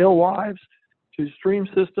case of alewives, to stream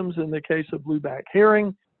systems in the case of blueback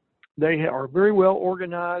herring. They are very well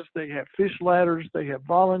organized. They have fish ladders. They have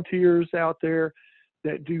volunteers out there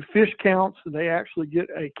that do fish counts. They actually get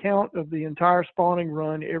a count of the entire spawning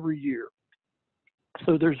run every year.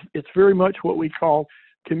 So it's very much what we call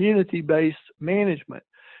community-based management.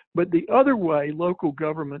 But the other way local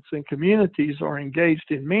governments and communities are engaged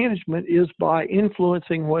in management is by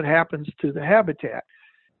influencing what happens to the habitat.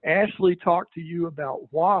 Ashley talked to you about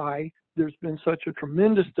why there's been such a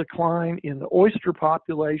tremendous decline in the oyster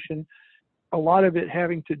population, a lot of it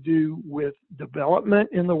having to do with development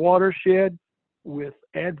in the watershed, with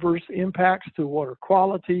adverse impacts to water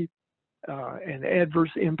quality, and adverse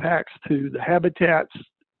impacts to the habitats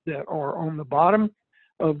that are on the bottom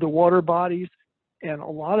of the water bodies. And a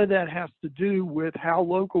lot of that has to do with how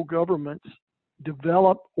local governments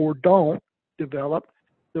develop or don't develop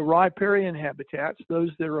the riparian habitats, those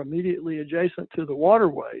that are immediately adjacent to the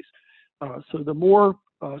waterways. So the more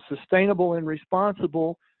sustainable and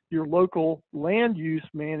responsible your local land use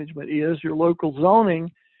management is, your local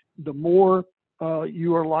zoning, the more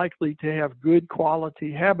you are likely to have good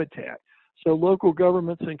quality habitat. So local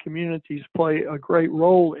governments and communities play a great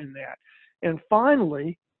role in that. And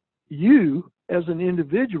finally, you as an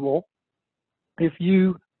individual, if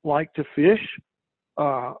you like to fish,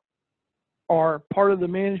 are part of the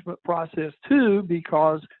management process too,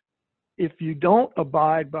 because if you don't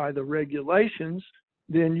abide by the regulations,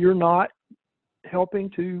 then you're not helping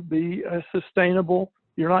to be a sustainable,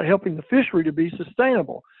 you're not helping the fishery to be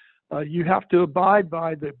sustainable. You have to abide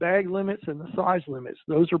by the bag limits and the size limits.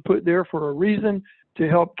 Those are put there for a reason, to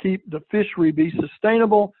help keep the fishery be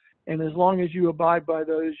sustainable. And as long as you abide by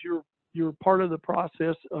those, you're part of the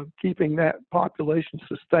process of keeping that population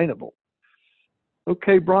sustainable.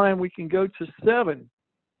 Okay, Brian, we can go to 7.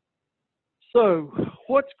 So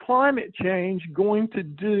what's climate change going to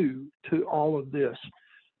do to all of this?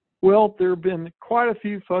 Well, there have been quite a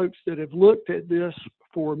few folks that have looked at this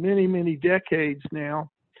for many, many decades now.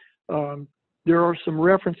 There are some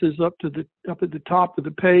references up at the top of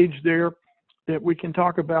the page there that we can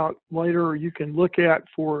talk about later, or you can look at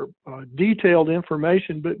for detailed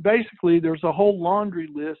information. But basically, there's a whole laundry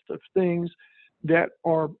list of things that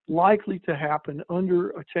are likely to happen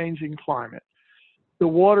under a changing climate. The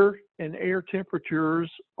water and air temperatures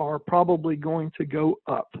are probably going to go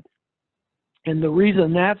up. And the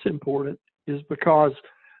reason that's important is because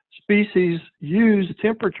species use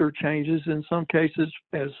temperature changes in some cases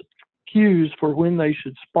as cues for when they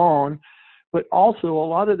should spawn, but also a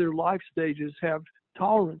lot of their life stages have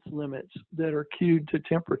tolerance limits that are cued to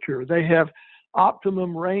temperature. They have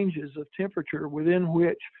optimum ranges of temperature within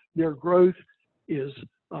which their growth is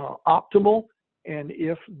optimal, and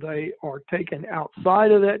if they are taken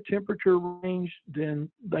outside of that temperature range, then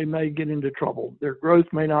they may get into trouble. Their growth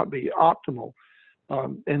may not be optimal,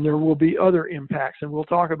 and there will be other impacts, and we'll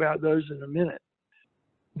talk about those in a minute.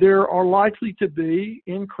 There are likely to be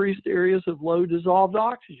increased areas of low dissolved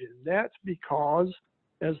oxygen. That's because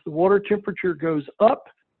as the water temperature goes up,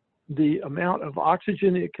 the amount of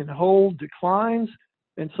oxygen it can hold declines.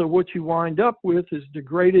 And so what you wind up with is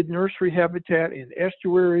degraded nursery habitat in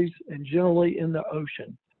estuaries and generally in the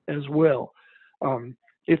ocean as well.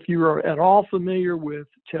 If you are at all familiar with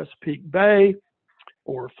Chesapeake Bay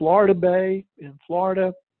or Florida Bay in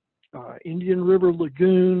Florida, Indian River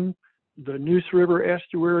Lagoon, the Neuse River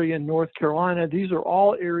estuary in North Carolina, these are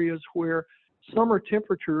all areas where summer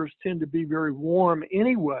temperatures tend to be very warm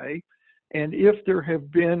anyway. And if there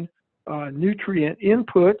have been nutrient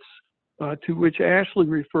inputs to which Ashley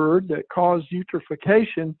referred that cause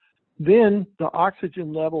eutrophication, then the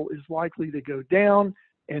oxygen level is likely to go down.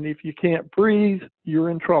 And if you can't breathe,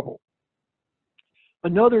 you're in trouble.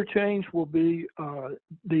 Another change will be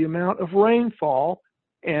the amount of rainfall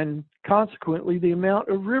and consequently the amount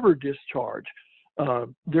of river discharge.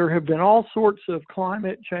 There have been all sorts of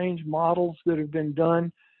climate change models that have been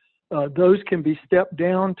done. Those can be stepped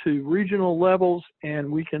down to regional levels, and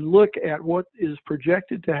we can look at what is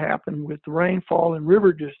projected to happen with rainfall and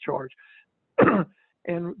river discharge.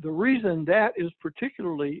 And the reason that is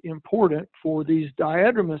particularly important for these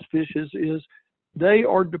diadromous fishes is they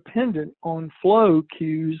are dependent on flow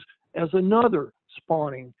cues as another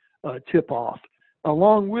spawning tip-off,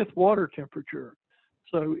 along with water temperature.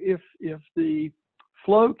 So if the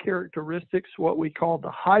flow characteristics, what we call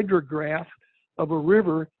the hydrograph of a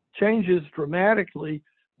river, changes dramatically,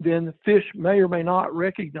 then the fish may or may not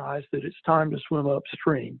recognize that it's time to swim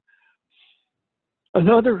upstream.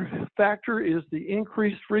 Another factor is the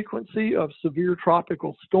increased frequency of severe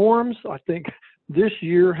tropical storms. I think this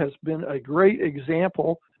year has been a great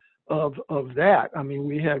example of that. I mean,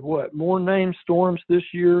 we had more named storms this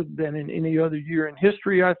year than in any other year in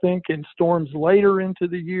history, I think, and storms later into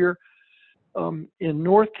the year. In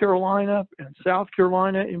North Carolina and South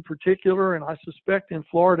Carolina in particular, and I suspect in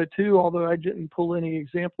Florida too, although I didn't pull any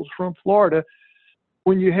examples from Florida,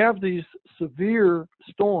 when you have these severe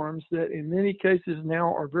storms that in many cases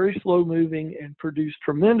now are very slow moving and produce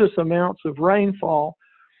tremendous amounts of rainfall,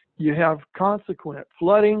 you have consequent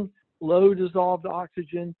flooding, low dissolved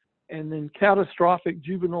oxygen, and then catastrophic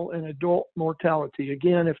juvenile and adult mortality.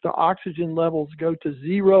 Again, if the oxygen levels go to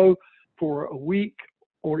 0 for a week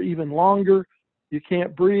or even longer, you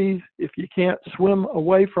can't breathe. If you can't swim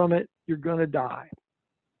away from it, you're going to die.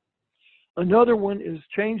 Another one is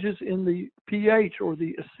changes in the pH or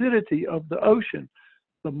the acidity of the ocean.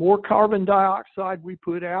 The more carbon dioxide we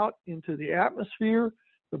put out into the atmosphere,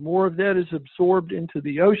 The more of that is absorbed into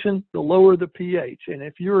the ocean, the lower the pH. And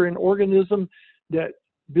if you're an organism that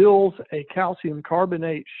builds a calcium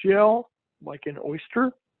carbonate shell, like an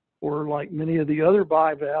oyster, or like many of the other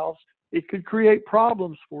bivalves, it could create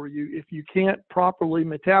problems for you if you can't properly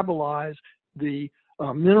metabolize the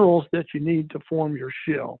minerals that you need to form your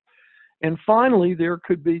shell. And finally, there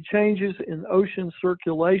could be changes in ocean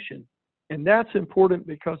circulation. And that's important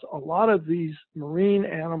because a lot of these marine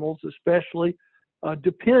animals especially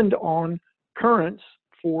depend on currents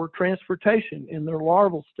for transportation in their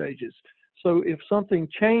larval stages. So if something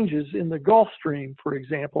changes in the Gulf Stream, for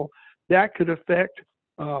example, that could affect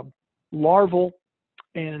larval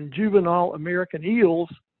and juvenile American eels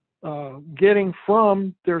getting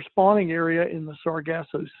from their spawning area in the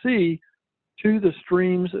Sargasso Sea to the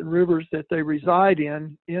streams and rivers that they reside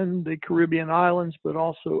in the Caribbean islands, but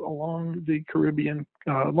also along the Caribbean,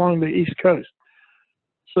 along the East Coast.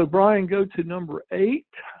 So Brian, go to number 8.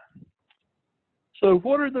 So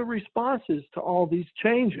what are the responses to all these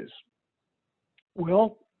changes?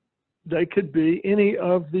 Well, they could be any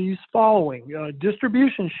of these following.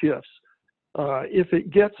 Distribution shifts. If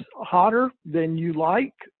it gets hotter than you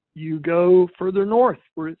like, you go further north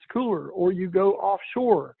where it's cooler, or you go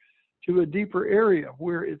offshore to a deeper area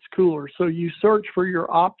where it's cooler. So you search for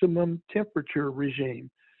your optimum temperature regime.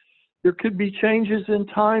 There could be changes in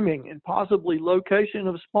timing and possibly location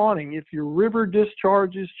of spawning. If your river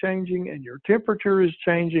discharge is changing and your temperature is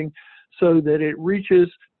changing so that it reaches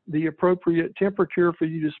the appropriate temperature for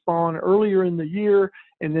you to spawn earlier in the year,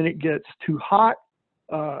 and then it gets too hot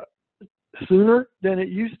sooner than it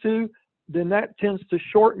used to, then that tends to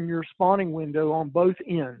shorten your spawning window on both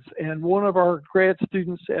ends. And one of our grad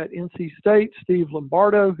students at NC State, Steve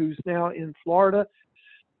Lombardo, who's now in Florida,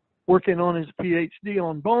 working on his PhD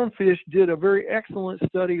on bonefish, did a very excellent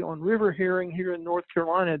study on river herring here in North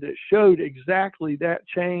Carolina that showed exactly that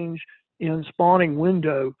change in spawning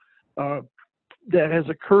window that has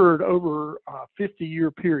occurred over a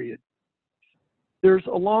 50-year period. There's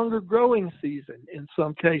a longer growing season in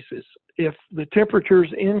some cases. If the temperature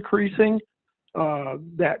is increasing,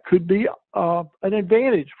 that could be an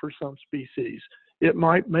advantage for some species. It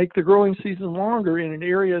might make the growing season longer in an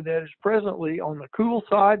area that is presently on the cool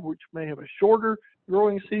side, which may have a shorter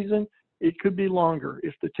growing season. It could be longer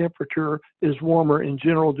if the temperature is warmer in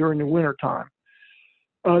general during the winter time.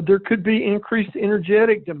 There could be increased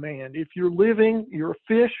energetic demand. If you're a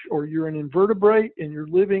fish or you're an invertebrate and you're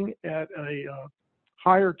living at a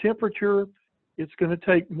higher temperature, it's going to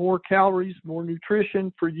take more calories, more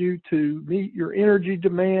nutrition for you to meet your energy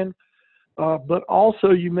demand. But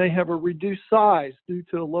also you may have a reduced size due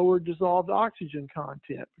to a lower dissolved oxygen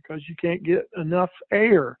content because you can't get enough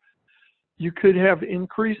air. You could have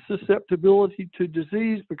increased susceptibility to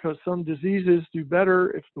disease because some diseases do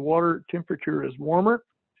better if the water temperature is warmer.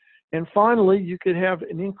 And finally, you could have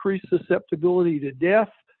an increased susceptibility to death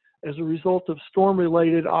as a result of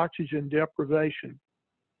storm-related oxygen deprivation.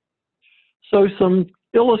 So some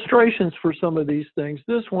illustrations for some of these things.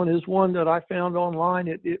 This one is one that I found online.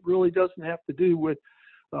 It really doesn't have to do with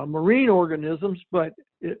marine organisms, but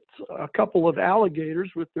it's a couple of alligators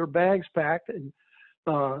with their bags packed, and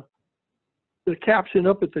the caption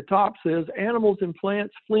up at the top says, "Animals and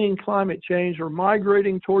plants fleeing climate change are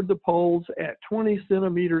migrating toward the poles at 20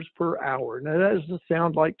 centimeters per hour." Now that doesn't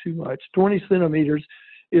sound like too much. 20 centimeters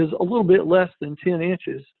is a little bit less than 10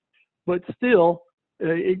 inches, but still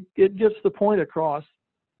it gets the point across.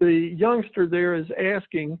 The youngster there is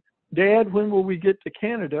asking, "Dad, when will we get to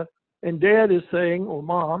Canada?" And Dad is saying, or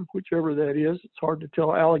Mom, whichever that is, it's hard to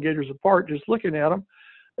tell alligators apart just looking at them.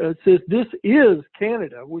 It says, "This is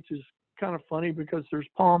Canada," which is kind of funny because there's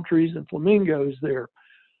palm trees and flamingos there.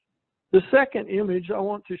 The second image I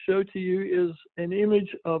want to show to you is an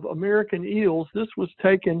image of American eels. This was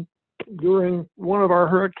taken during one of our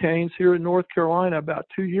hurricanes here in North Carolina about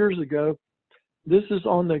 2 years ago. This is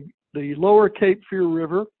on the lower Cape Fear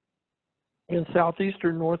River in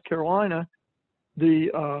southeastern North Carolina.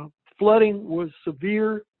 The flooding was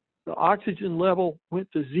severe. The oxygen level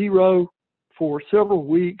went to 0 for several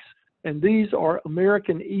weeks. And these are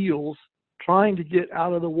American eels trying to get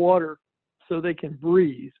out of the water so they can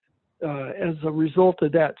breathe as a result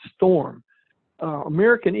of that storm.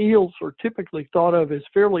 American eels are typically thought of as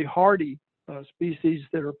fairly hardy species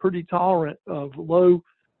that are pretty tolerant of low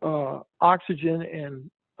oxygen and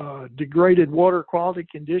degraded water quality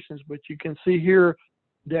conditions, but you can see here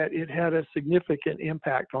that it had a significant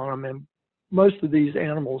impact on them, and most of these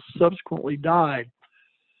animals subsequently died.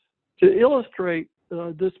 To illustrate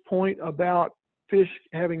this point about fish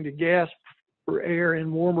having to gasp for air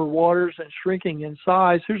in warmer waters and shrinking in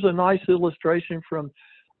size, here's a nice illustration from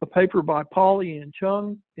a paper by Polly and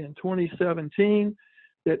Chung in 2017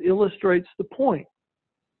 that illustrates the point.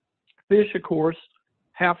 Fish, of course,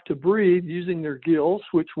 have to breathe using their gills,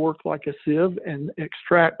 which work like a sieve and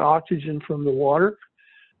extract oxygen from the water.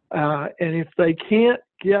 And if they can't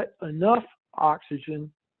get enough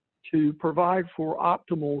oxygen to provide for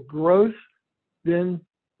optimal growth, then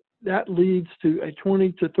that leads to a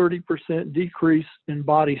 20 to 30% decrease in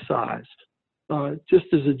body size, just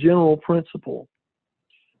as a general principle.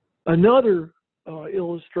 Another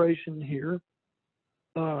illustration here,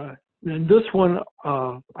 and this one,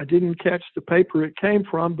 I didn't catch the paper it came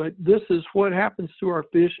from, but this is what happens to our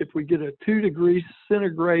fish if we get a 2 degrees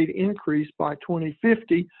centigrade increase by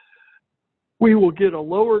 2050. We will get a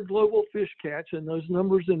lower global fish catch, and those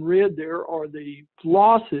numbers in red there are the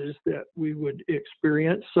losses that we would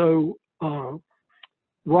experience. So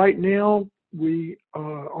right now, we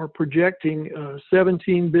are projecting a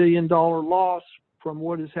 $17 billion loss from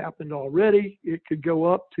what has happened already. It could go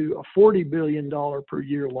up to a $40 billion per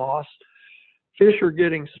year loss. Fish are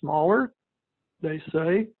getting smaller, they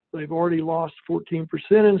say. They've already lost 14%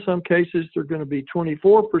 in some cases. They're going to be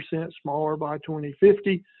 24% smaller by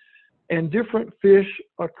 2050. And different fish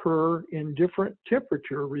occur in different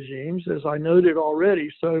temperature regimes, as I noted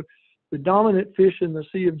already. So the dominant fish in the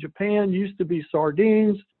Sea of Japan used to be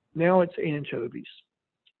sardines. Now it's anchovies.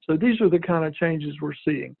 So these are the kind of changes we're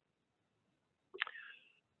seeing.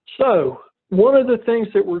 So one of the things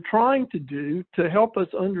that we're trying to do to help us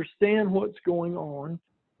understand what's going on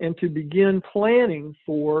and to begin planning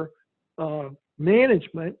for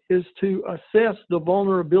management is to assess the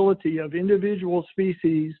vulnerability of individual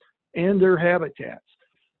species and their habitats.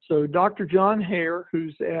 So Dr. John Hare,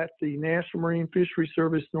 who's at the National Marine Fisheries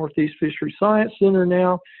Service Northeast Fishery Science Center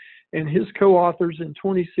now, and his co-authors in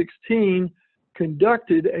 2016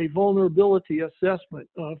 conducted a vulnerability assessment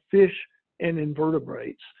of fish and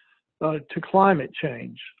invertebrates to climate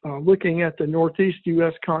change, looking at the Northeast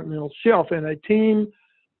U.S. continental shelf. And a team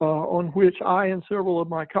on which I and several of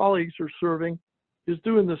my colleagues are serving is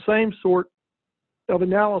doing the same sort of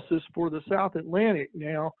analysis for the South Atlantic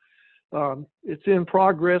now. It's in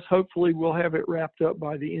progress. Hopefully we'll have it wrapped up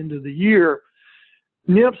by the end of the year.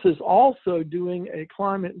 NIPS is also doing a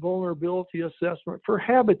climate vulnerability assessment for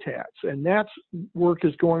habitats, and that work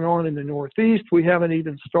is going on in the Northeast. We haven't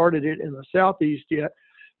even started it in the Southeast yet,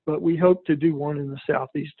 but we hope to do one in the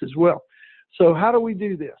Southeast as well. So how do we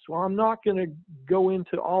do this? Well, I'm not going to go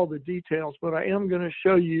into all the details, but I am going to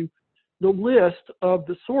show you the list of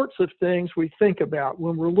the sorts of things we think about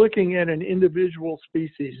when we're looking at an individual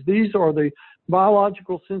species. These are the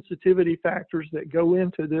biological sensitivity factors that go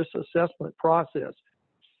into this assessment process.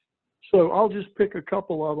 So I'll just pick a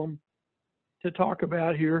couple of them to talk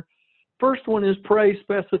about here. First one is prey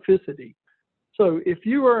specificity. So if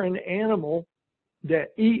you are an animal that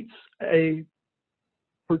eats a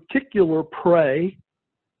particular prey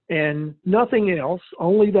and nothing else,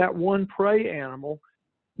 only that one prey animal,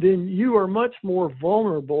 then you are much more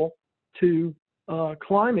vulnerable to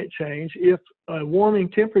climate change. If a warming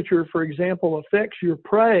temperature, for example, affects your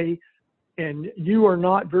prey and you are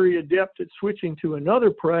not very adept at switching to another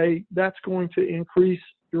prey, that's going to increase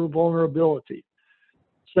your vulnerability.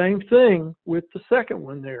 Same thing with the second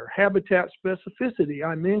one there, habitat specificity.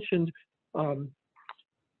 I mentioned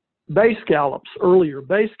bay scallops earlier.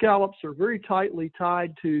 Bay scallops are very tightly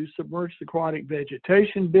tied to submerged aquatic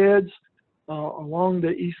vegetation beds along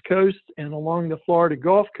the East Coast and along the Florida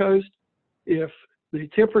Gulf Coast. If the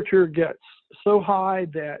temperature gets so high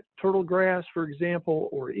that turtle grass, for example,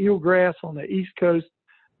 or eelgrass on the East Coast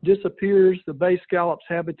disappears, the bay scallop's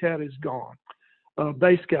habitat is gone.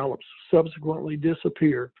 Bay scallops subsequently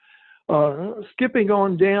disappear. Skipping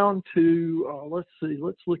on down to, let's see,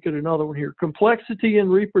 let's look at another one here. Complexity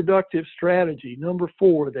and reproductive strategy, number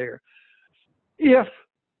 4 there. If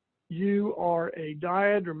you are a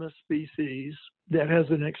diadromous species that has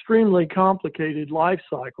an extremely complicated life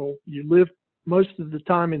cycle, you live most of the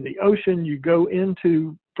time in the ocean, you go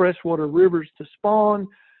into freshwater rivers to spawn,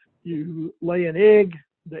 you lay an egg,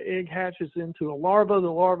 the egg hatches into a larva, the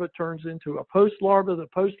larva turns into a post-larva, the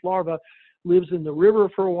post-larva lives in the river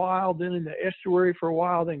for a while, then in the estuary for a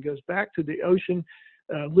while, then goes back to the ocean,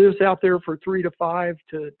 lives out there for 3 to 5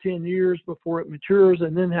 to 10 years before it matures,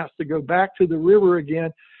 and then has to go back to the river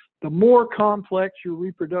again. The more complex your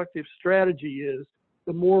reproductive strategy is,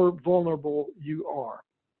 the more vulnerable you are.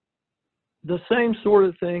 The same sort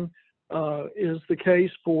of thing is the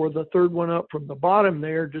case for the third one up from the bottom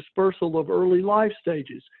there, dispersal of early life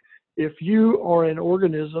stages. If you are an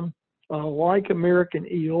organism like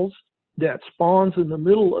American eels that spawns in the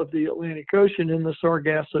middle of the Atlantic Ocean in the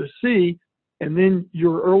Sargasso Sea, and then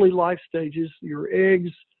your early life stages, your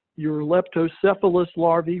eggs your leptocephalus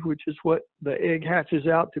larvae, which is what the egg hatches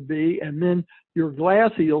out to be, and then your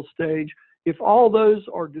glass eel stage, if all those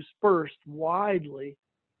are dispersed widely,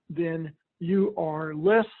 then you are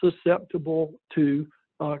less susceptible to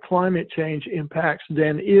climate change impacts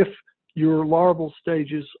than if your larval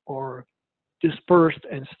stages are dispersed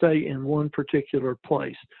and stay in one particular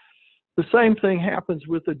place. The same thing happens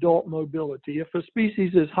with adult mobility. If a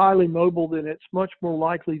species is highly mobile, then it's much more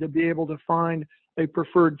likely to be able to find a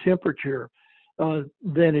preferred temperature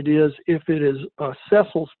than it is if it is a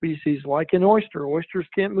sessile species like an oyster. Oysters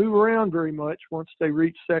can't move around very much once they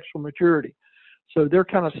reach sexual maturity. So they're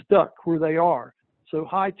kind of stuck where they are. So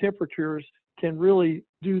high temperatures can really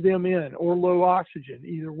do them in, or low oxygen,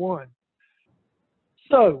 either one.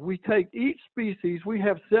 So we take each species, we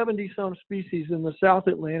have 70-some species in the South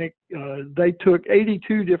Atlantic. They took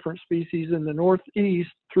 82 different species in the Northeast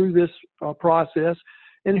through this process.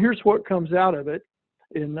 And here's what comes out of it.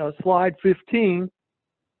 In slide 15,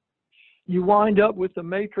 you wind up with a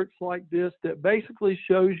matrix like this that basically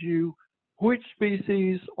shows you which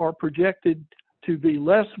species are projected to be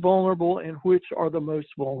less vulnerable and which are the most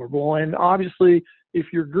vulnerable. And obviously, if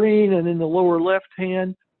you're green and in the lower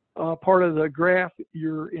left-hand part of the graph,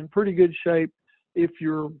 you're in pretty good shape. If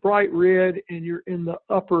you're bright red and you're in the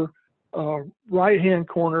upper right-hand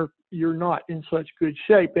corner, you're not in such good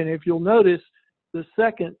shape. And if you'll notice, the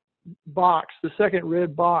second box, the second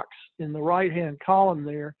red box in the right-hand column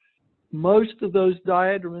there, most of those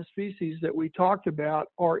diadromous species that we talked about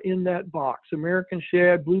are in that box. American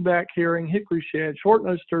shad, blueback herring, hickory shad,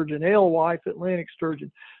 short-nosed sturgeon, alewife, Atlantic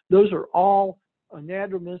sturgeon. Those are all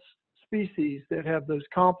anadromous species that have those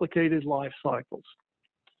complicated life cycles.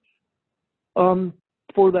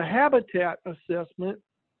 For the habitat assessment,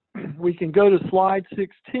 we can go to slide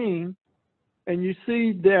 16, and you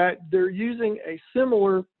see that they're using a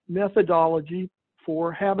similar methodology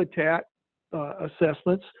for habitat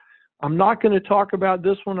assessments. I'm not going to talk about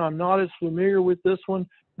this one. I'm not as familiar with this one.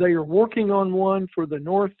 They are working on one for the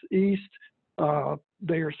Northeast.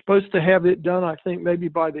 They are supposed to have it done, I think, maybe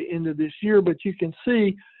by the end of this year, but you can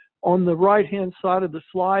see on the right-hand side of the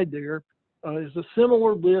slide there is a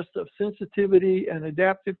similar list of sensitivity and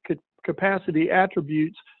adaptive capacity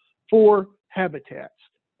attributes for habitats.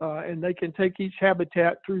 And they can take each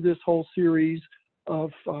habitat through this whole series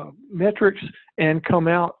of metrics and come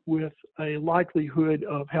out with a likelihood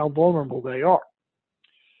of how vulnerable they are.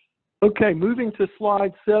 Okay, moving to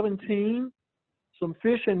slide 17, some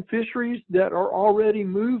fish and fisheries that are already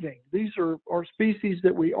moving. These are species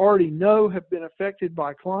that we already know have been affected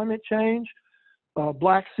by climate change.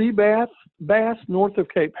 Black sea bass north of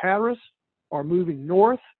Cape Hatteras are moving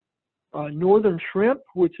north. Northern shrimp,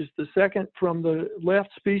 which is the second from the left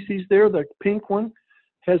species there, the pink one,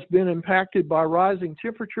 has been impacted by rising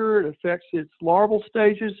temperature. It affects its larval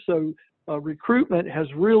stages, so recruitment has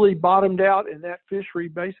really bottomed out, and that fishery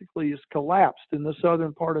basically has collapsed in the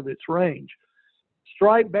southern part of its range.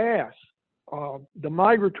 Striped bass, the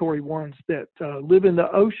migratory ones that live in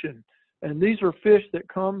the ocean, and these are fish that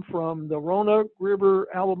come from the Roanoke River,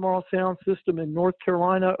 Albemarle Sound system in North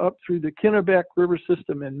Carolina up through the Kennebec River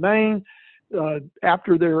system in Maine.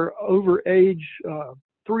 After they're over age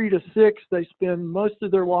 3 to 6, they spend most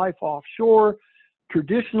of their life offshore.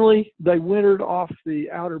 Traditionally, they wintered off the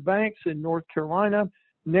Outer Banks in North Carolina.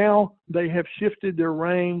 Now they have shifted their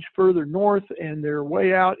range further north, and they're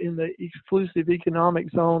way out in the exclusive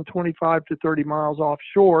economic zone, 25 to 30 miles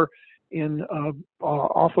offshore in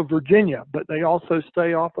off of Virginia. But they also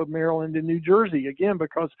stay off of Maryland and New Jersey, again,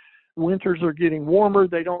 because winters are getting warmer.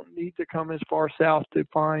 They don't need to come as far south to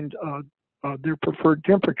find their preferred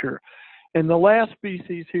temperature. And the last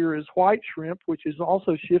species here is white shrimp, which is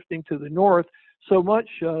also shifting to the north, so much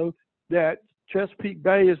so that Chesapeake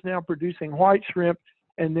Bay is now producing white shrimp,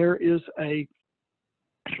 and there is a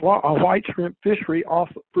white shrimp fishery off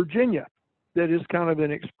Virginia that is kind of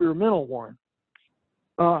an experimental one.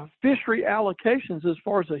 Fishery allocations, as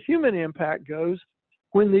far as the human impact goes,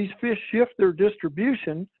 when these fish shift their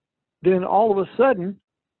distribution, then all of a sudden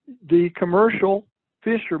the commercial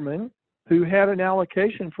fishermen who had an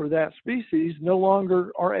allocation for that species no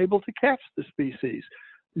longer are able to catch the species.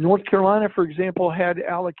 North Carolina, for example, had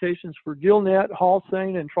allocations for gillnet, haul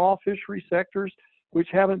seine, and trawl fishery sectors, which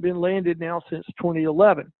haven't been landed now since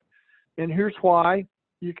 2011. And here's why.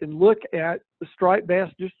 You can look at the striped bass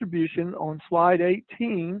distribution on slide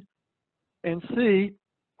 18 and see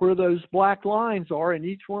where those black lines are in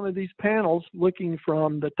each one of these panels, looking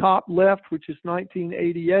from the top left, which is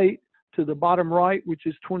 1988, to the bottom right, which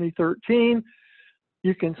is 2013.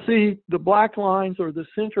 You can see the black lines are the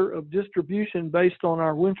center of distribution based on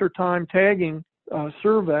our wintertime tagging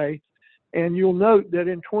survey. And you'll note that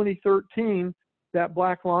in 2013, that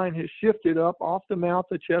black line has shifted up off the mouth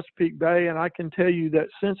of Chesapeake Bay. And I can tell you that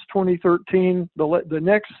since 2013, the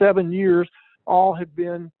next 7 years, all have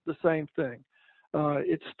been the same thing.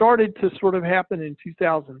 It started to sort of happen in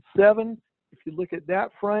 2007. If you look at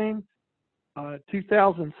that frame,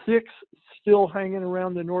 2006, still hanging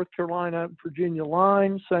around the North Carolina, Virginia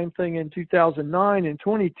line. Same thing in 2009. In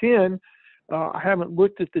 2010, I haven't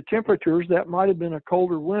looked at the temperatures. That might have been a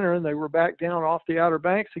colder winter, and they were back down off the Outer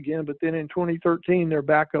Banks again. But then in 2013, they're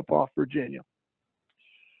back up off Virginia.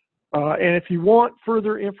 And if you want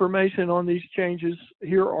further information on these changes,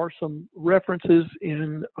 here are some references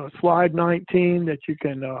in slide 19 that you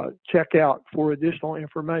can check out for additional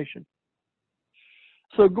information.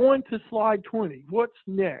 So going to slide 20, what's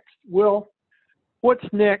next? Well, what's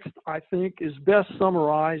next, I think, is best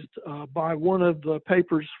summarized by one of the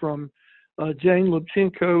papers from Jeanne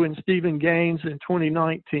Lubchenco and Stephen Gaines in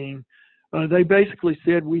 2019. They basically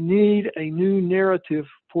said we need a new narrative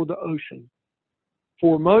for the ocean.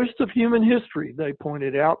 For most of human history, they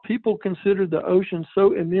pointed out, people considered the ocean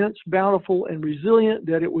so immense, bountiful, and resilient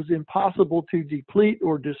that it was impossible to deplete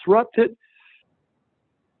or disrupt it.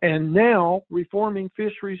 And now, reforming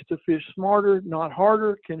fisheries to fish smarter, not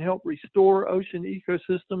harder, can help restore ocean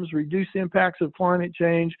ecosystems, reduce impacts of climate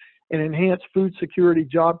change, and enhance food security,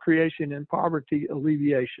 job creation, and poverty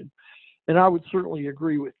alleviation. And I would certainly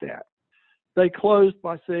agree with that. They closed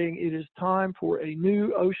by saying it is time for a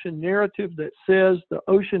new ocean narrative that says the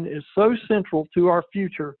ocean is so central to our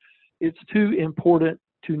future, it's too important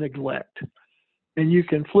to neglect. And you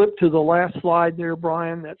can flip to the last slide there,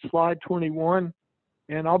 Brian, that's slide 21.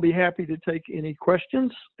 And I'll be happy to take any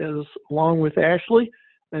questions along with Ashley.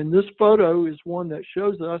 And this photo is one that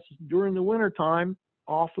shows us during the wintertime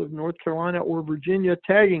off of North Carolina or Virginia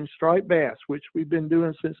tagging striped bass, which we've been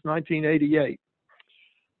doing since 1988.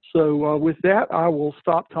 So with that, I will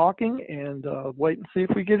stop talking and wait and see if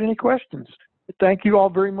we get any questions. Thank you all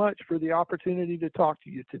very much for the opportunity to talk to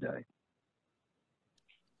you today.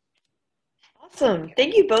 Awesome.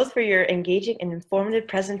 Thank you both for your engaging and informative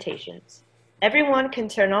presentations. Everyone can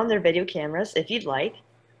turn on their video cameras if you'd like.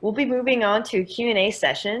 We'll be moving on to a Q&A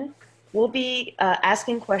session. We'll be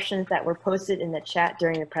asking questions that were posted in the chat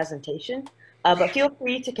during the presentation, but feel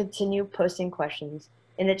free to continue posting questions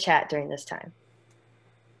in the chat during this time.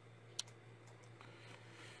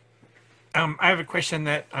 I have a question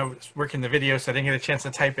that I was working the video, so I didn't get a chance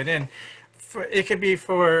to type it in. It could be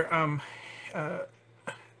for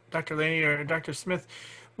Dr. Laney or Dr. Smith.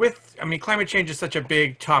 I mean, climate change is such a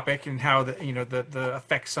big topic, and how the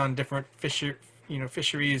effects on different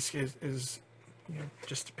fisheries is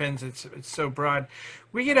just depends. It's so broad.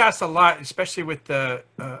 We get asked a lot, especially with the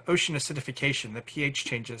ocean acidification, the pH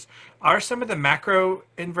changes. Are some of the macro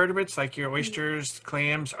invertebrates, like your oysters,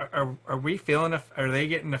 clams, are we feeling? Are they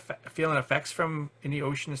getting feeling effects from any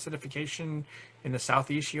ocean acidification in the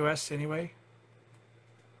southeast U.S. anyway?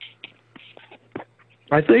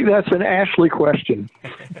 I think that's an Ashley question.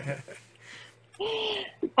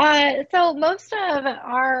 So most of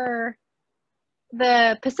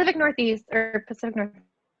the Pacific Northeast or Pacific North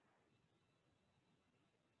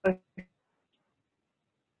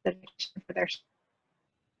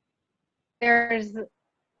there's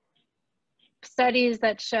studies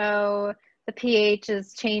that show the pH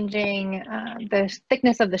is changing the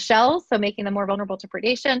thickness of the shells, so making them more vulnerable to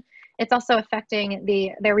predation. It's also affecting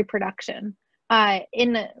their reproduction.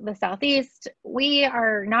 In the Southeast, we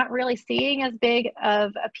are not really seeing as big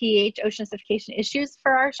of a pH ocean acidification issues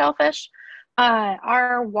for our shellfish.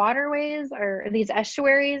 Our waterways, or these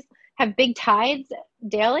estuaries, have big tides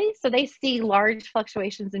daily, so they see large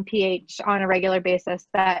fluctuations in pH on a regular basis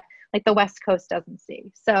that like the West Coast doesn't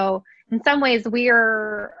see. So in some ways,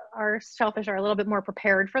 our shellfish are a little bit more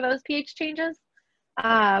prepared for those pH changes,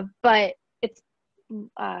 but it's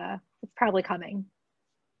probably coming.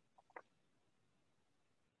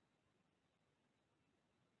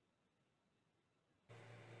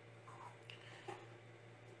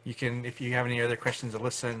 You can, if you have any other questions,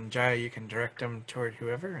 Alyssa and Jaya, you can direct them toward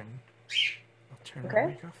whoever, and I'll turn the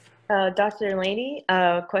mic off. Dr. Laney,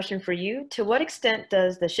 a question for you. To what extent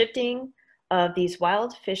does the shifting of these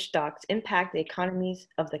wild fish stocks impact the economies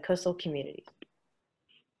of the coastal communities?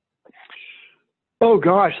 Oh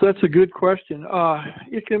gosh, that's a good question.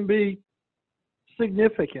 It can be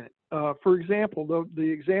significant. For example, the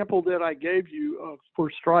example that I gave you for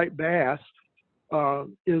striped bass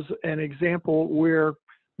is an example where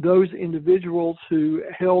those individuals who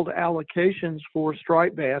held allocations for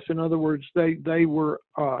striped bass, in other words, they were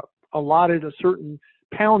allotted a certain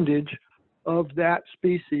poundage of that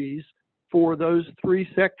species for those three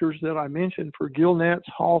sectors that I mentioned, for gill nets,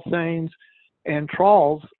 haul seines, and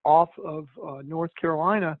trawls off of North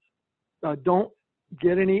Carolina, don't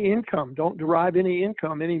get any income, don't derive any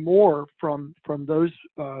income anymore from those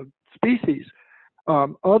species.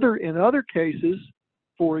 In other cases,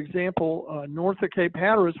 for example, north of Cape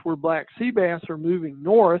Hatteras, where black sea bass are moving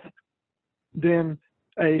north, then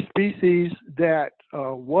a species that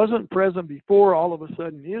wasn't present before all of a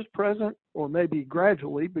sudden is present, or maybe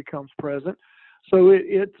gradually becomes present. So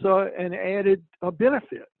it's an added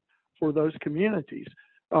benefit for those communities.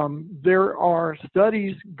 There are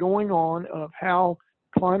studies going on of how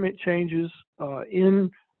climate changes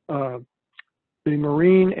in the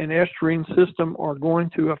marine and estuarine system are going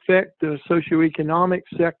to affect the socioeconomic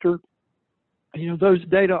sector. You know, those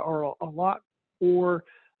data are a lot more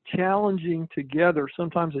challenging to gather.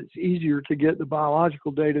 Sometimes it's easier to get the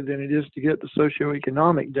biological data than it is to get the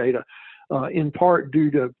socioeconomic data, in part due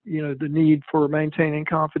to, you know, the need for maintaining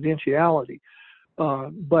confidentiality.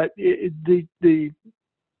 But the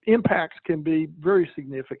impacts can be very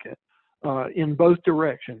significant in both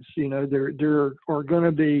directions. You know, there are going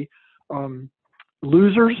to be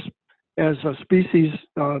losers as a species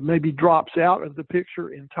maybe drops out of the picture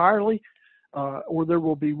entirely, or there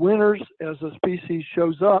will be winners as a species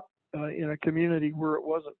shows up in a community where it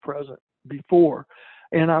wasn't present before.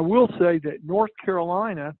 And I will say that North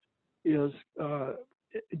Carolina is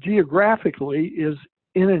geographically is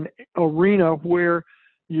in an arena where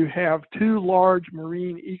you have two large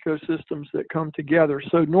marine ecosystems that come together.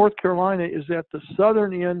 So North Carolina is at the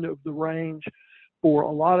southern end of the range for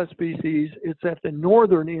a lot of species. It's at the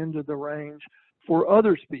northern end of the range for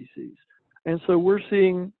other species. And so we're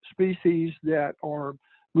seeing species that are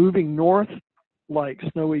moving north, like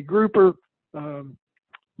snowy grouper,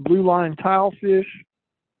 blue line tilefish,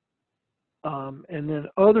 and then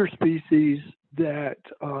other species that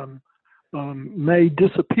may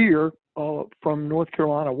disappear from North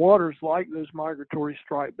Carolina waters, like those migratory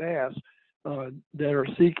striped bass that are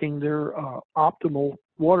seeking their optimal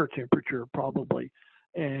water temperature, probably,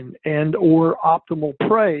 and or optimal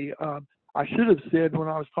prey. I should have said when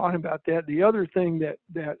I was talking about that, the other thing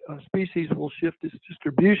that species will shift its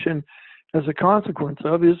distribution as a consequence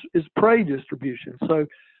of is prey distribution. So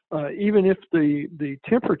even if the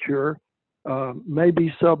temperature may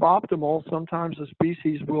be suboptimal, sometimes a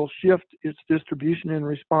species will shift its distribution in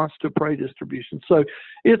response to prey distribution. So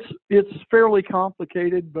it's fairly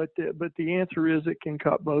complicated, but the answer is it can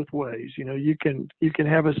cut both ways. You know, you can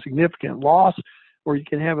have a significant loss, or you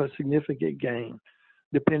can have a significant gain,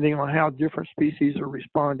 depending on how different species are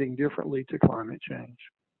responding differently to climate change.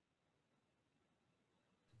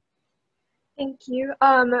 Thank you.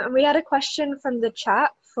 We had a question from the chat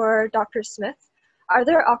for Dr. Smith. Are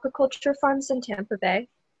there aquaculture farms in Tampa Bay?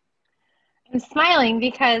 I'm smiling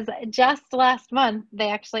because just last month, they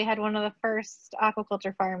actually had one of the first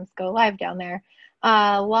aquaculture farms go live down there,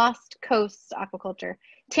 Lost Coast Aquaculture.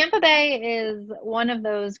 Tampa Bay is one of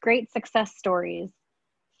those great success stories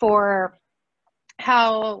for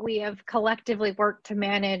how we have collectively worked to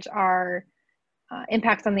manage our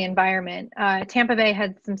impacts on the environment. Tampa Bay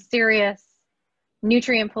had some serious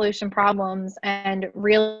nutrient pollution problems and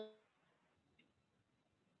real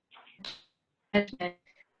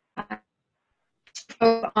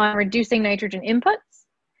on reducing nitrogen inputs,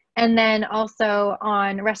 and then also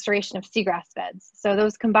on restoration of seagrass beds. So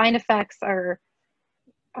those combined effects are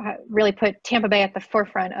really put Tampa Bay at the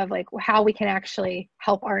forefront of like how we can actually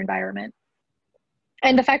help our environment.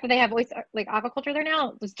 And the fact that they have like aquaculture there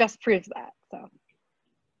now just proves that. So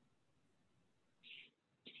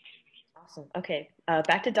awesome. Okay,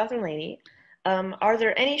 back to Dr. Laney. Are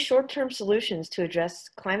there any short-term solutions to address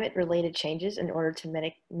climate-related changes in order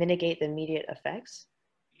to mitigate the immediate effects?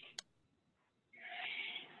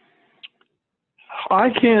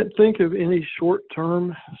 I can't think of any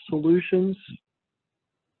short-term solutions.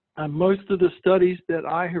 Most of the studies that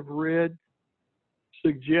I have read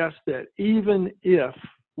suggest that even if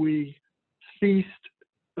we ceased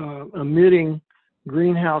emitting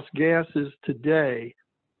greenhouse gases today,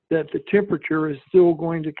 that the temperature is still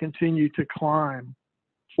going to continue to climb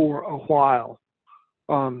for a while.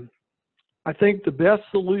 I think the best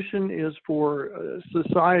solution is for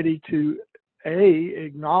society to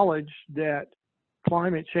acknowledge that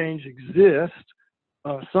climate change exists.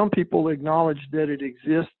 Some people acknowledge that it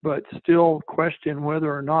exists, but still question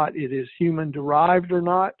whether or not it is human-derived or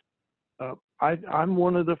not. I'm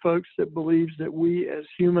one of the folks that believes that we as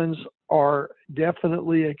humans are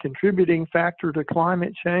definitely a contributing factor to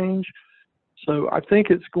climate change. So I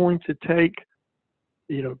think it's going to take,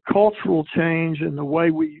 you know, cultural change in the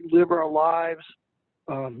way we live our lives,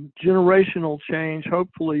 generational change.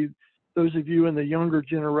 Hopefully those of you in the younger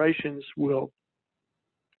generations will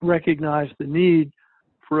recognize the need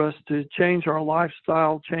for us to change our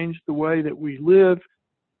lifestyle, change the way that we live,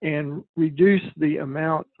 and reduce the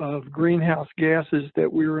amount of greenhouse gases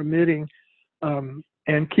that we're emitting,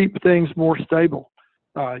 and keep things more stable.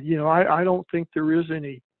 You know, I don't think there is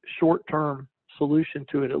any short-term solution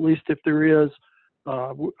to it. At least if there is,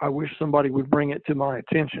 I wish somebody would bring it to my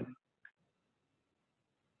attention.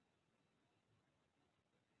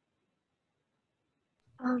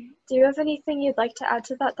 Do you have anything you'd like to add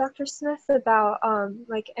to that, Dr. Smith, about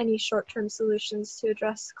like any short-term solutions to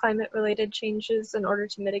address climate-related changes in order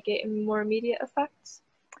to mitigate any more immediate effects?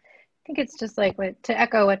 I think it's just like to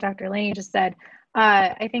echo what Dr. Laney just said.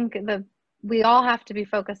 I think we all have to be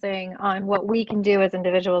focusing on what we can do as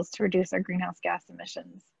individuals to reduce our greenhouse gas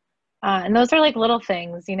emissions. And those are like little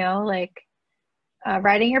things, you know, like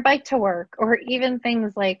riding your bike to work, or even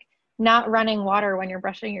things like not running water when you're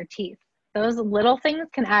brushing your teeth. Those little things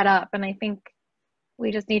can add up, and I think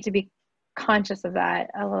we just need to be conscious of that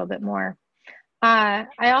a little bit more. I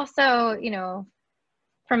also, you know,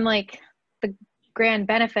 from like the grand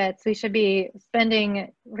benefits, we should be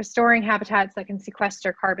restoring habitats that can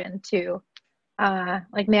sequester carbon too,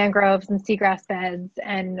 like mangroves and seagrass beds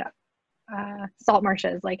and salt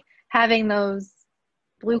marshes. Like having those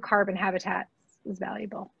blue carbon habitats is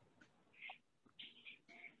valuable.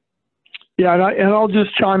 Yeah, and I'll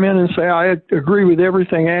just chime in and say I agree with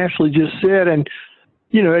everything Ashley just said. And,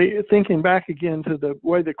 you know, thinking back again to the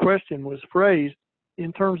way the question was phrased,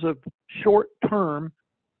 in terms of short term,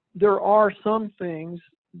 there are some things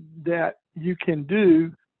that you can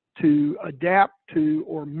do to adapt to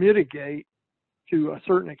or mitigate to a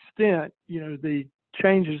certain extent, you know, the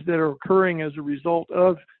changes that are occurring as a result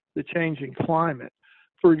of the changing climate.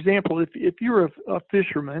 For example, if you're a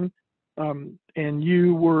fisherman, and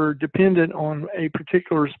you were dependent on a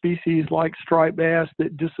particular species like striped bass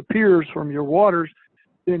that disappears from your waters,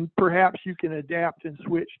 then perhaps you can adapt and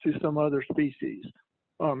switch to some other species.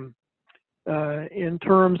 In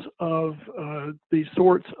terms of the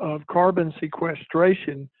sorts of carbon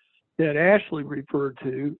sequestration that Ashley referred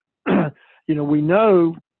to, you know, we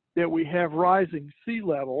know that we have rising sea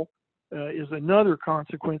level is another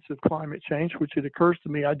consequence of climate change, which it occurs to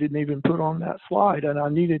me I didn't even put on that slide, and I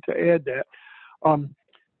needed to add that.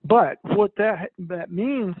 But what that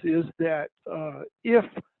means is that if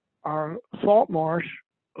our salt marsh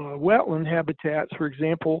wetland habitats, for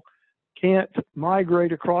example, can't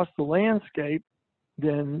migrate across the landscape,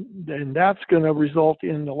 then that's going to result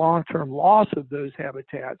in the long-term loss of those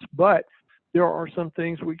habitats. But there are some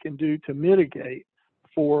things we can do to mitigate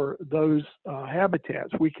for those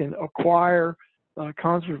habitats. We can acquire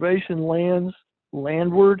conservation lands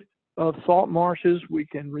landward of salt marshes. We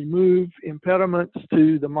can remove impediments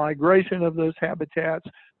to the migration of those habitats,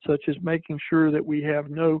 such as making sure that we have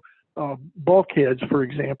no bulkheads, for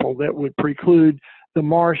example, that would preclude the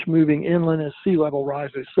marsh moving inland as sea level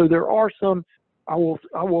rises. So there are some, I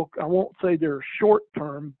won't say they're short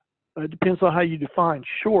term. It depends on how you define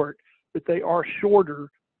short, but they are shorter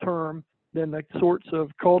term than the sorts of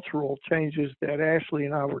cultural changes that Ashley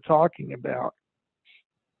and I were talking about.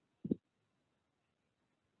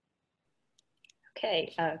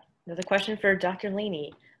 Okay, another question for Dr.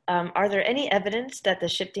 Laney. Are there any evidence that the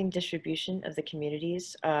shifting distribution of the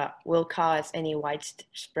communities will cause any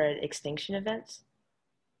widespread extinction events?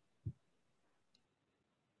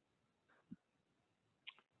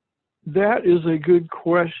 That is a good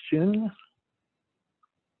question.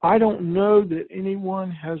 I don't know that anyone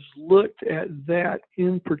has looked at that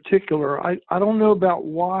in particular. I don't know about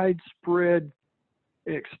widespread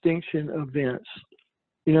extinction events.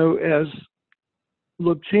 You know, as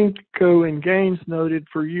Lubchenco and Gaines noted,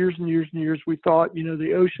 for years and years and years, we thought, you know,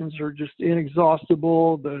 the oceans are just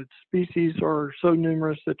inexhaustible. The species are so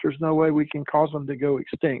numerous that there's no way we can cause them to go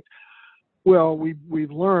extinct. Well,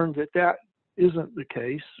 we've learned that that isn't the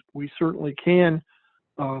case. We certainly can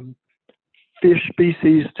fish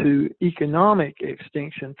species to economic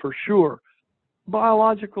extinction for sure.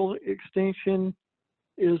 Biological extinction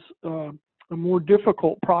is a more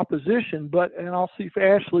difficult proposition, and I'll see if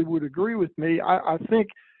Ashley would agree with me. I think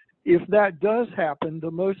if that does happen,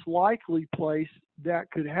 the most likely place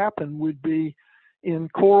that could happen would be in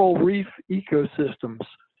coral reef ecosystems,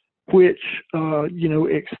 which you know,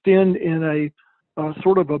 extend in a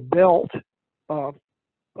sort of a belt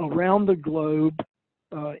around the globe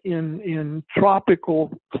in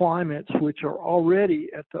tropical climates, which are already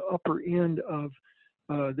at the upper end of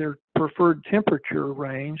their preferred temperature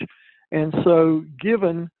range. And so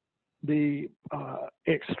given the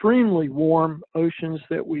extremely warm oceans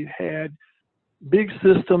that we've had, big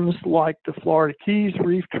systems like the Florida Keys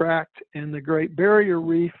Reef Tract and the Great Barrier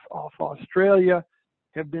Reef off Australia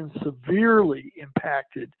have been severely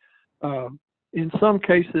impacted. In some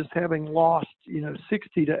cases, having lost,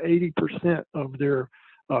 60 to 80% of their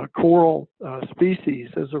coral species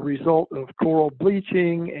as a result of coral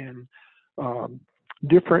bleaching and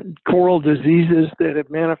different coral diseases that have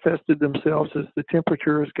manifested themselves as the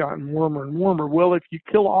temperature has gotten warmer and warmer. Well, if you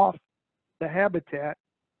kill off the habitat,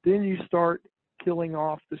 then you start killing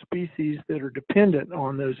off the species that are dependent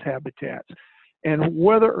on those habitats. And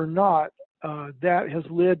whether or not that has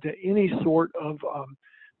led to any sort of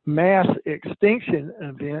mass extinction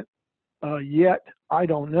event yet, I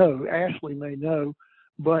don't know. Ashley may know,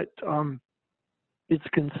 but it's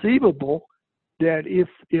conceivable that if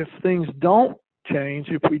things don't change,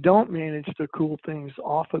 if we don't manage to cool things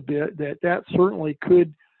off a bit, that certainly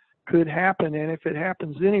could happen. And if it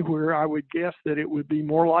happens anywhere, I would guess that it would be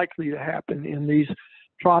more likely to happen in these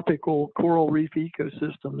tropical coral reef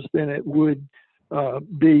ecosystems than it would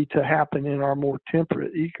be to happen in our more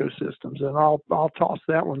temperate ecosystems. And I'll toss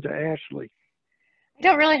that one to Ashley. I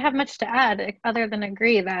don't really have much to add other than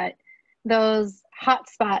agree that those hot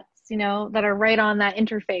spots, that are right on that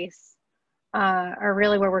interface are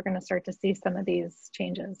really where we're going to start to see some of these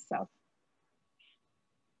changes. So.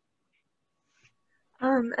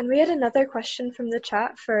 And we had another question from the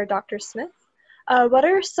chat for Dr. Smith. What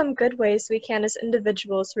are some good ways we can as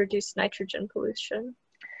individuals reduce nitrogen pollution?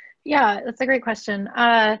 Yeah, that's a great question.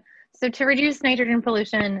 So to reduce nitrogen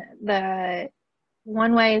pollution, the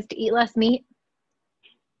one way is to eat less meat.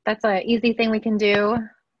 That's an easy thing we can do.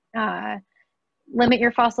 Limit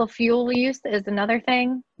your fossil fuel use is another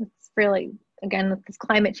thing. It's really, again, with this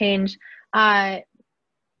climate change,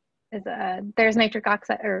 there's nitric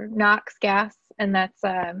oxide or NOx gas, and that's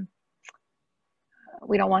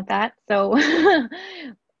we don't want that. So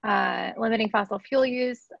limiting fossil fuel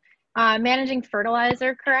use, managing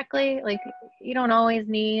fertilizer correctly. Like, you don't always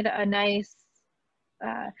need a nice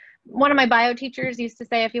one of my bio teachers used to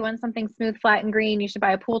say, if you want something smooth, flat, and green, you should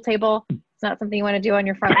buy a pool table. It's not something you want to do on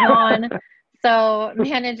your front lawn. So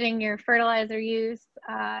managing your fertilizer use,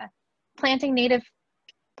 planting native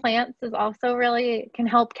plants is also really can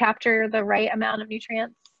help capture the right amount of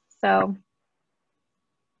nutrients. So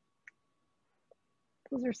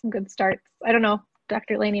those are some good starts. I don't know,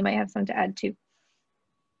 Dr. Laney might have something to add too.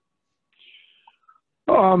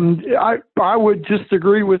 I would just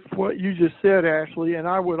agree with what you just said, Ashley, and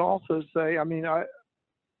I would also say, I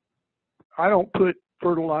don't put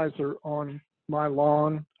fertilizer on my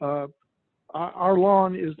lawn. Our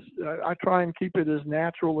lawn is, I try and keep it as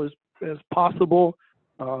natural as possible.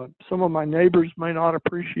 Some of my neighbors may not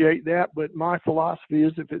appreciate that, but my philosophy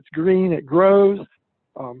is if it's green, it grows.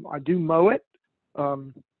 I do mow it,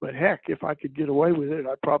 but heck, if I could get away with it,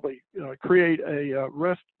 I'd probably create a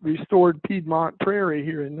restored Piedmont prairie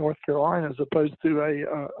here in North Carolina as opposed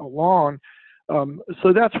to a lawn.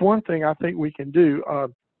 So that's one thing I think we can do.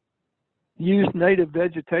 Use native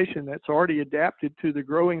vegetation that's already adapted to the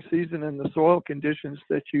growing season and the soil conditions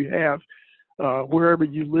that you have wherever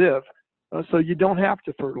you live. So you don't have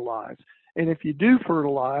to fertilize. And if you do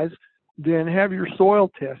fertilize, then have your soil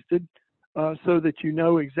tested so that you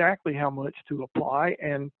know exactly how much to apply,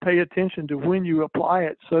 and pay attention to when you apply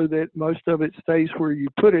it so that most of it stays where you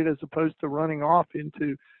put it as opposed to running off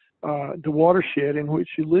into the watershed in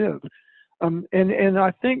which you live. And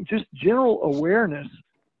I think just general awareness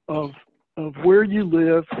of where you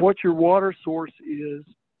live, what your water source is,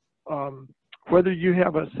 whether you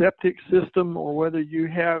have a septic system or whether you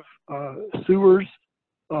have sewers,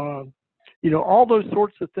 all those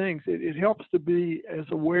sorts of things. It helps to be as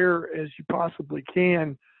aware as you possibly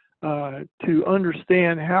can to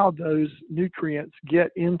understand how those nutrients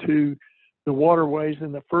get into the waterways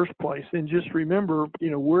in the first place. And just remember,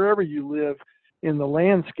 wherever you live in the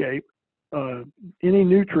landscape, any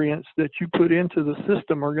nutrients that you put into the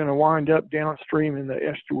system are going to wind up downstream in the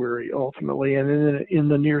estuary ultimately, and then in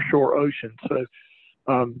the nearshore ocean. So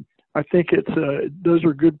I think those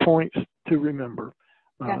are good points to remember.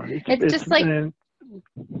 Yeah. It's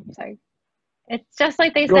just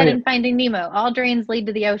like they said in Finding Nemo, all drains lead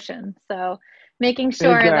to the ocean. So making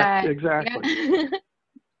sure exactly.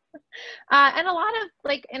 And a lot of,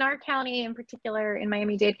 like, in our county in particular, in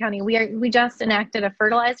Miami-Dade County, we just enacted a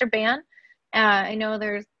fertilizer ban. I know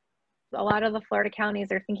there's a lot of the Florida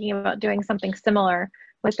counties are thinking about doing something similar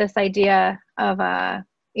with this idea of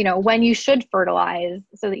when you should fertilize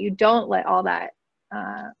so that you don't let all that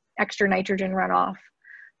extra nitrogen run off.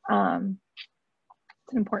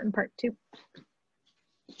 It's an important part too.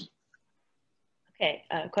 Okay,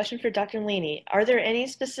 question for Dr. Laney. Are there any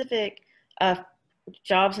specific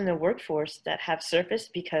jobs in the workforce that have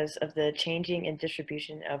surfaced because of the changing and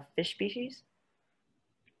distribution of fish species?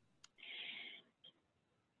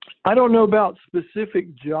 I don't know about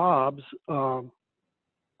specific jobs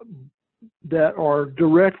that are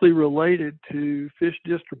directly related to fish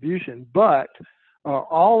distribution, but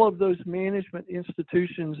all of those management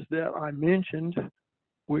institutions that I mentioned,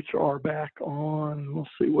 which are back on, we'll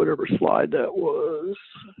see, whatever slide that was.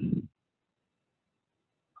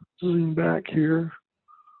 Zoom back here.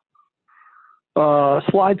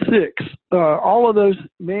 Slide 6. All of those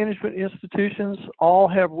management institutions all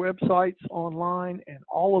have websites online, and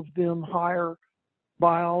all of them hire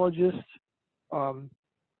biologists,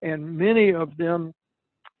 and many of them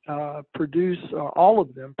all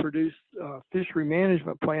of them produce fishery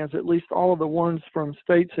management plans, at least all of the ones from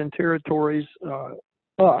states and territories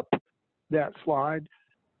up that slide,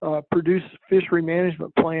 produce fishery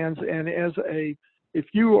management plans. And if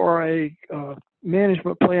you are a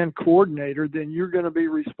management plan coordinator, then you're going to be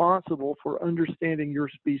responsible for understanding your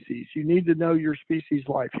species. You need to know your species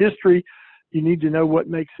life history. You need to know what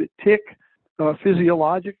makes it tick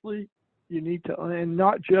physiologically. You need to, and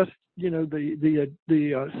not just, you know, the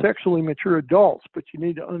sexually mature adults, but you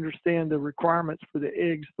need to understand the requirements for the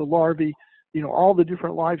eggs, the larvae, you know, all the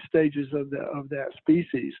different life stages of that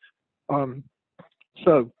species.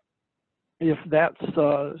 So if that's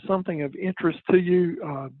something of interest to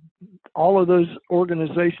you, all of those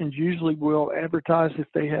organizations usually will advertise if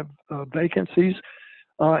they have vacancies.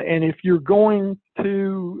 And if you're going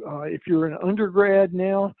to, if you're an undergrad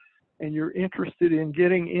now and you're interested in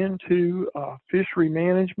getting into fishery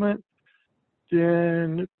management,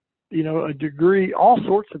 then, you know, a degree, all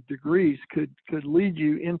sorts of degrees could lead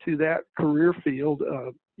you into that career field,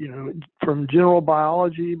 you know, from general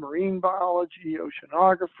biology, marine biology,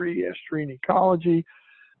 oceanography, estuarine ecology.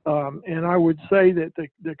 And I would say that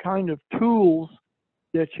the kind of tools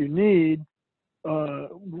that you need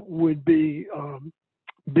would be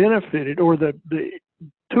benefited, or the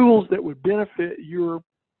tools that would benefit your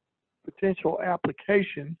potential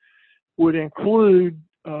application would include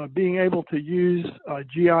being able to use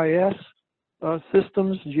GIS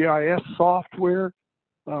systems, GIS software.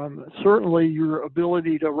 Certainly your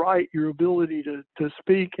ability to write, your ability to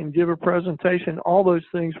speak and give a presentation, all those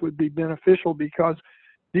things would be beneficial, because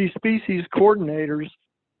these species coordinators,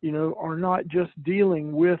 you know, are not just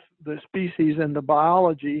dealing with the species and the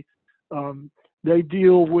biology. They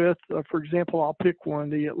deal with, for example, I'll pick one,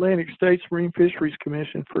 the Atlantic States Marine Fisheries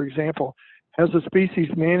Commission, for example, has a species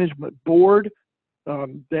management board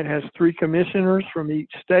that has 3 commissioners from each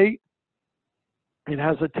state. It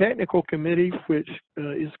has a technical committee which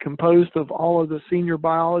is composed of all of the senior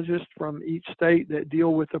biologists from each state that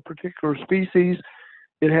deal with a particular species.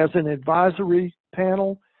 It has an advisory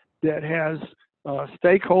panel that has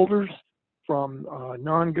stakeholders from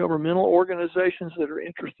non-governmental organizations that are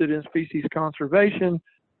interested in species conservation.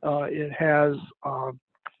 It has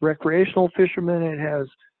recreational fishermen. It has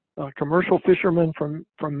commercial fishermen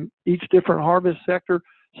from each different harvest sector.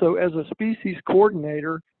 So as a species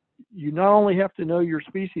coordinator, you not only have to know your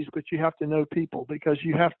species, but you have to know people, because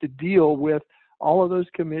you have to deal with all of those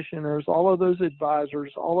commissioners, all of those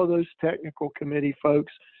advisors, all of those technical committee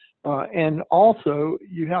folks, and also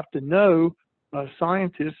you have to know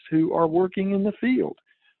scientists who are working in the field.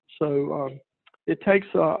 So it takes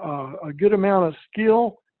a good amount of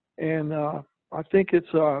skill, and I think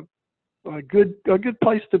it's a good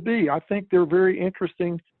place to be. I think they're very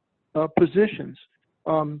interesting positions.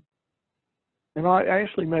 And I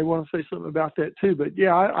actually may want to say something about that too. But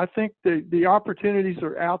yeah, I think the opportunities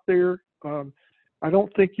are out there. I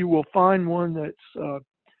don't think you will find one that's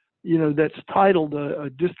you know, that's titled a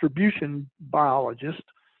distribution biologist.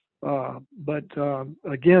 But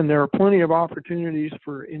again, there are plenty of opportunities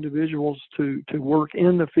for individuals to work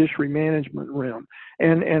in the fishery management realm.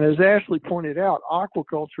 And as Ashley pointed out,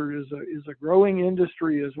 aquaculture is a growing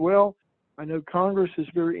industry as well. I know Congress is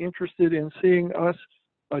very interested in seeing us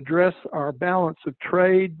address our balance of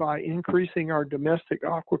trade by increasing our domestic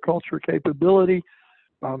aquaculture capability.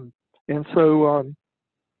 And so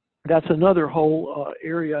that's another whole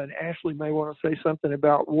area, and Ashley may want to say something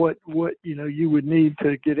about what you know you would need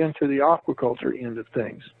to get into the aquaculture end of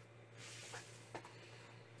things.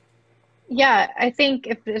 Yeah, I think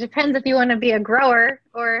it depends if you want to be a grower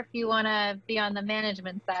or if you want to be on the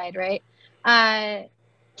management side, right?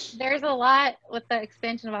 There's a lot with the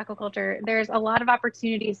expansion of aquaculture. There's a lot of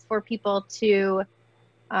opportunities for people to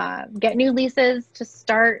get new leases, to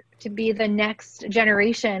start to be the next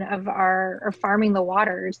generation of our farming the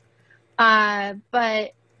waters.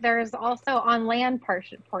 But there's also on land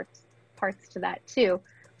parts to that too.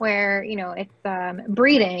 where, you know, it's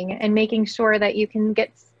breeding and making sure that you can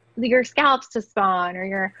get your scallops to spawn or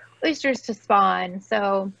your oysters to spawn.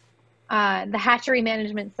 So the hatchery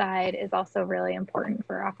management side is also really important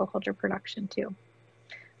for aquaculture production too.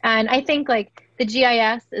 And I think like the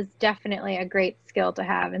GIS is definitely a great skill to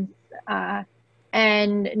have,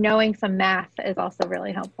 and knowing some math is also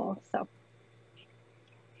really helpful. So.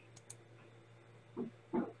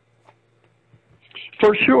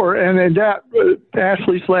 For sure, and that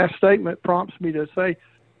Ashley's last statement prompts me to say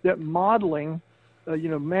that modeling, you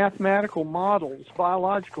know, mathematical models,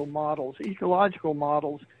 biological models, ecological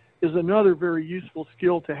models is another very useful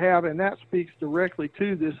skill to have, and that speaks directly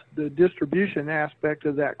to the distribution aspect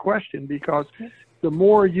of that question, because the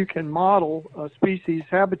more you can model a species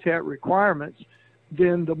habitat requirements,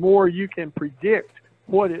 then the more you can predict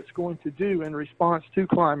what it's going to do in response to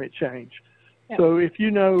climate change. Yep. So if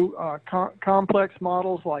you know complex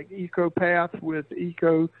models like EcoPath with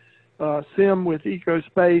Sim with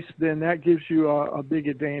EcoSpace, then that gives you a big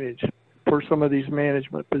advantage for some of these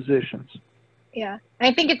management positions. Yeah,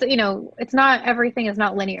 I think it's, you know, it's not, everything is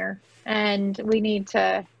not linear, and we need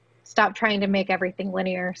to stop trying to make everything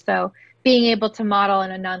linear. So being able to model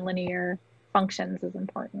in a nonlinear functions is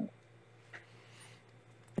important.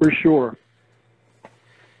 For sure.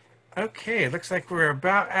 Okay, it looks like we're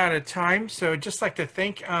about out of time. So I'd just like to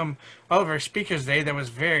thank all of our speakers today. That was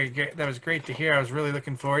very good. That was great to hear. I was really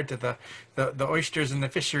looking forward to the oysters and the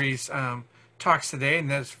fisheries talks today, and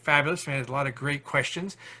that was fabulous. We had a lot of great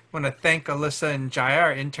questions. I want to thank Alyssa and Jaya,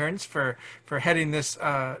 our interns, for heading this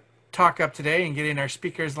talk up today and getting our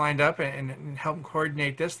speakers lined up and helping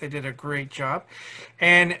coordinate this. They did a great job.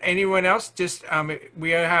 And anyone else, just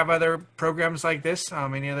we have other programs like this,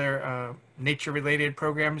 any other nature-related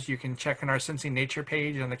programs, you can check on our Sensing Nature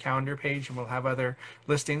page on the calendar page, and we'll have other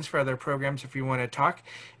listings for other programs if you want to talk.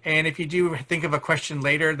 And if you do think of a question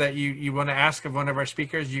later that you want to ask of one of our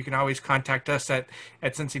speakers, you can always contact us at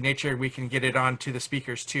Sensing Nature. We can get it on to the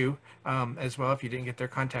speakers too, as well. If you didn't get their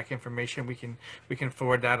contact information, we can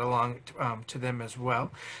forward that along to them as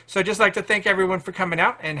well. So I'd just like to thank everyone for coming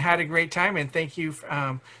out and had a great time, and thank you,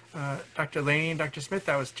 Dr. Laney and Dr. Smith.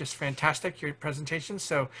 That was just fantastic, your presentation.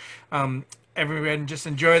 So everyone, just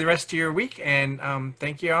enjoy the rest of your week, and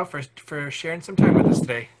thank you all for sharing some time with us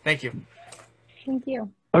today. Thank you. Thank you.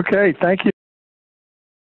 Okay, thank you.